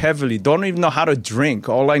drank heavily. Don't even know how to drink.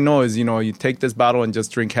 All I know is, you take this bottle and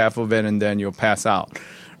just drink half of it, and then you'll pass out,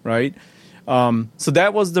 right? So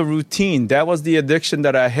that was the routine. That was the addiction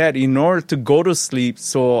that I had in order to go to sleep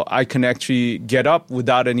so I can actually get up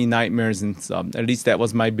without any nightmares and stuff. At least that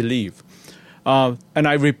was my belief. And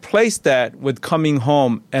I replaced that with coming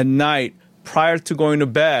home at night prior to going to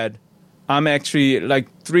bed. I'm actually like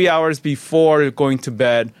 3 hours before going to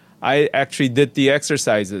bed, I actually did the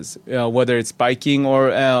exercises, whether it's biking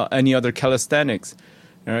or any other calisthenics.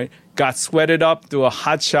 All right, got sweated up, do a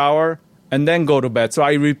hot shower, and then go to bed. So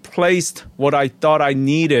I replaced what I thought I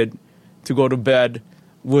needed to go to bed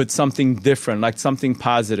with something different, like something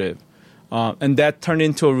positive. And that turned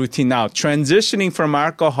into a routine. Now, transitioning from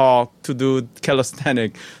alcohol to do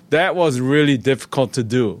calisthenics, that was really difficult to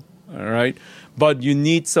do, all right? But you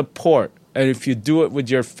need support. And if you do it with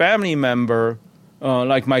your family member,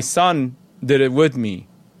 like my son did it with me,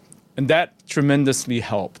 and that tremendously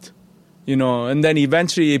helped. And then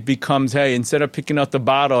eventually it becomes, hey, instead of picking up the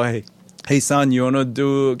bottle, hey son, you want to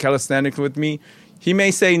do calisthenics with me? He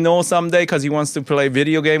may say no someday because he wants to play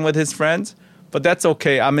video game with his friends, but that's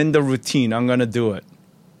okay. I'm in the routine. I'm going to do it.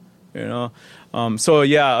 So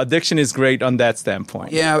yeah, addiction is great on that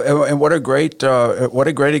standpoint. Yeah, and what a great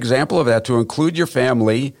example of that, to include your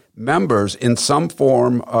family members in some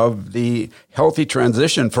form of the healthy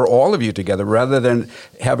transition for all of you together, rather than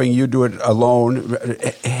having you do it alone.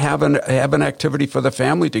 Have an activity for the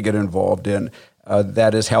family to get involved in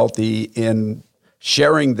that is healthy in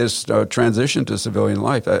sharing this transition to civilian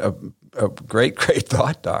life. A great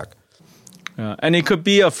thought, Doc. And it could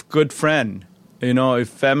be a good friend. If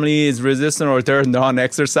family is resistant or they're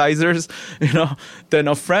non-exercisers, then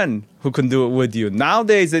a friend who can do it with you.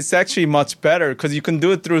 Nowadays, it's actually much better because you can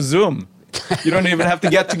do it through Zoom. You don't even have to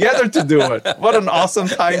get together to do it. What an awesome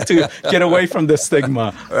time to get away from the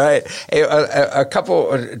stigma. Right. Hey, a couple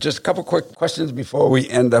quick questions before we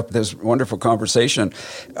end up this wonderful conversation.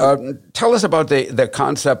 Tell us about the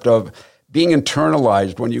concept of being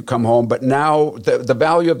internalized when you come home, but now the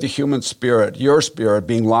value of the human spirit, your spirit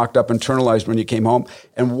being locked up, internalized when you came home,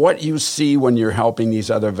 and what you see when you're helping these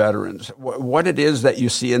other veterans. What it is that you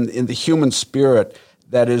see in the human spirit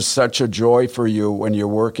that is such a joy for you when you're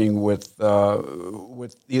working with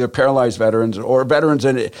either paralyzed veterans or veterans,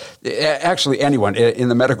 and actually anyone in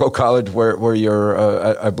the medical college where you're,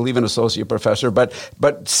 I believe, an associate professor,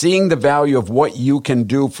 but seeing the value of what you can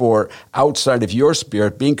do for outside of your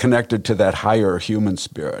spirit, being connected to that higher human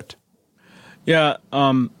spirit. Yeah,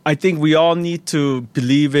 I think we all need to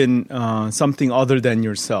believe in something other than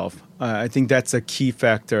yourself. I think that's a key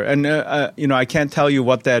factor. And, I can't tell you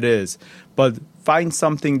what that is, but find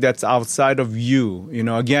something that's outside of you.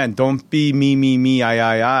 Again, don't be me,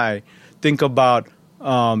 I. Think about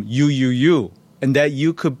you. And that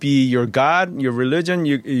you could be your God, your religion,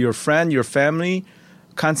 your friend, your family.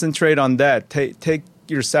 Concentrate on that. Take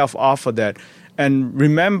yourself off of that. And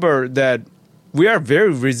remember that we are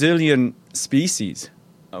very resilient species.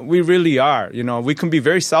 We really are. We can be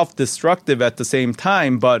very self-destructive at the same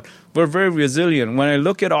time, but we're very resilient. When I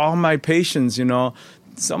look at all my patients,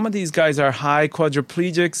 some of these guys are high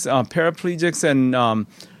quadriplegics, paraplegics, and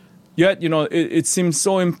yet, it seems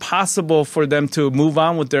so impossible for them to move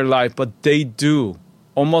on with their life, but they do.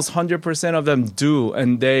 Almost 100% of them do,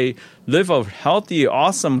 and they live a healthy,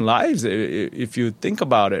 awesome lives if you think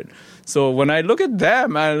about it. So when I look at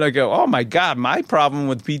them, I'm like, oh my God, my problem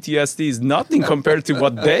with PTSD is nothing compared to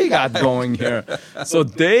what they got going here. So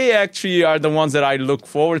they actually are the ones that I look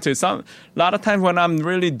forward to. A lot of times when I'm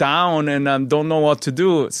really down and don't know what to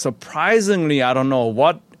do, surprisingly, I don't know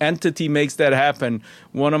what entity makes that happen.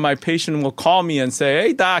 One of my patients will call me and say,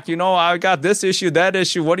 hey, doc, I got this issue, that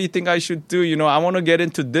issue. What do you think I should do? I want to get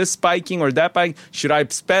into this biking or that bike. Should I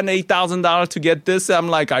spend $8,000 to get this? I'm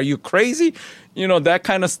like, are you crazy? That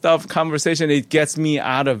kind of stuff, conversation, it gets me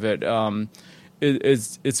out of it.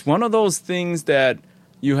 It's one of those things that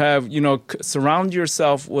you have, surround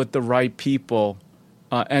yourself with the right people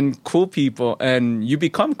and cool people, and you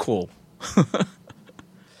become cool.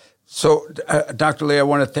 So, Dr. Lee, I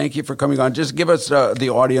want to thank you for coming on. Just give us, the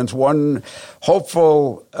audience, one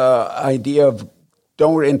hopeful idea of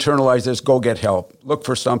don't internalize this, go get help. Look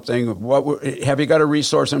for something. Have you got a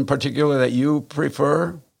resource in particular that you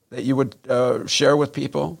prefer, that you would share with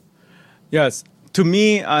people? Yes. To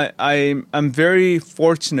me, I'm very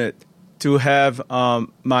fortunate to have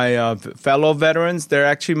my fellow veterans. They're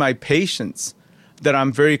actually my patients that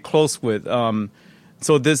I'm very close with.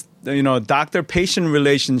 So this, doctor-patient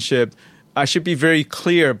relationship, I should be very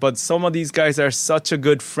clear, but some of these guys are such a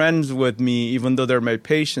good friends with me, even though they're my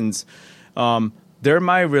patients. They're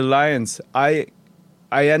my reliance. I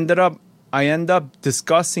ended up I end up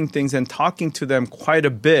discussing things and talking to them quite a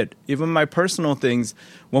bit, even my personal things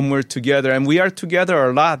when we're together. And we are together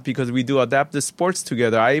a lot because we do adaptive sports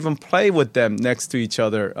together. I even play with them next to each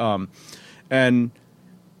other. And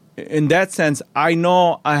in that sense, I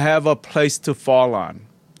know I have a place to fall on.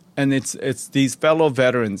 And it's these fellow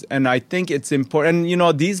veterans. And I think it's important.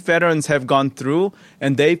 And, these veterans have gone through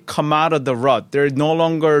and they've come out of the rut. They no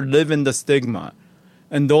longer live in the stigma.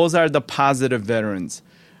 And those are the positive veterans.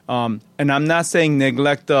 And I'm not saying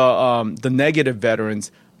neglect the negative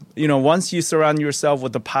veterans. Once you surround yourself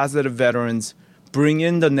with the positive veterans, bring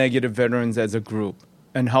in the negative veterans as a group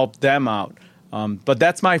and help them out. But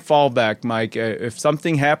that's my fallback, Mike. If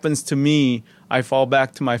something happens to me, I fall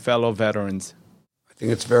back to my fellow veterans. I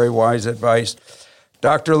think it's very wise advice.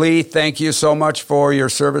 Dr. Lee, thank you so much for your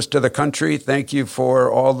service to the country. Thank you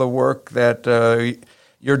for all the work that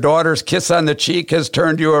your daughter's kiss on the cheek has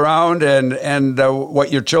turned you around and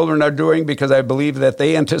what your children are doing, because I believe that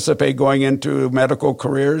they anticipate going into medical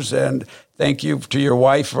careers. And thank you to your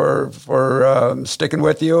wife for sticking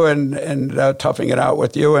with you and toughing it out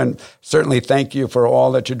with you. And certainly thank you for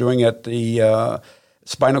all that you're doing at the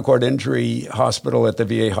Spinal Cord Injury Hospital at the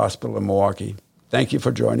VA Hospital in Milwaukee. Thank you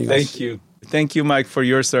for joining us. Thank you. Thank you, Mike, for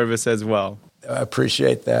your service as well. I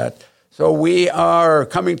appreciate that. So we are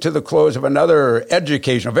coming to the close of another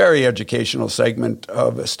very educational segment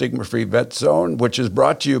of Stigma-Free Vet Zone, which is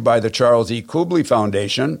brought to you by the Charles E. Kubley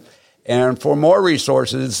Foundation. And for more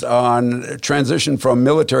resources on transition from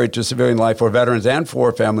military to civilian life for veterans and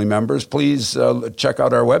for family members, please check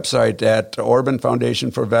out our website at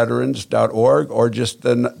OregonFoundationForVeterans.org or just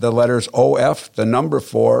the letters OF, the number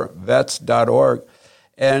 4, vets.org.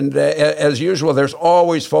 And as usual, there's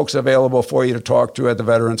always folks available for you to talk to at the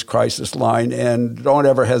Veterans Crisis Line, and don't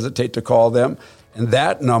ever hesitate to call them. And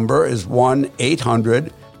that number is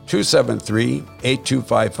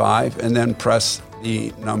 1-800-273-8255, and then press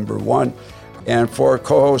the number 1. And for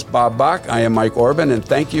co-host Bob Bach, I am Mike Orban, and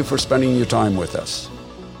thank you for spending your time with us.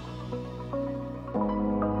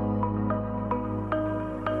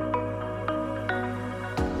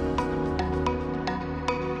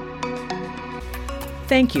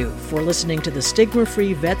 Thank you for listening to the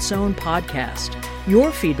Stigma-Free Vet Zone podcast.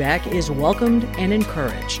 Your feedback is welcomed and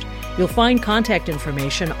encouraged. You'll find contact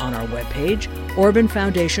information on our webpage,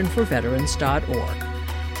 OregonFoundationForVeterans.org.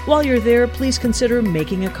 While you're there, please consider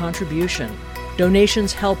making a contribution.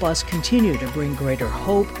 Donations help us continue to bring greater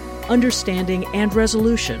hope, understanding, and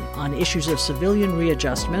resolution on issues of civilian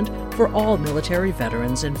readjustment for all military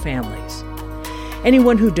veterans and families.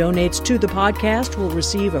 Anyone who donates to the podcast will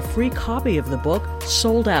receive a free copy of the book,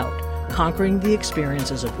 Sold Out, Conquering the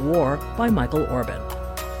Experiences of War by Michael Orban.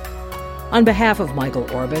 On behalf of Michael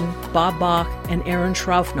Orban, Bob Bach, and Aaron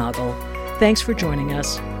Schraufnagel, thanks for joining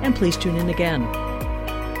us, and please tune in again.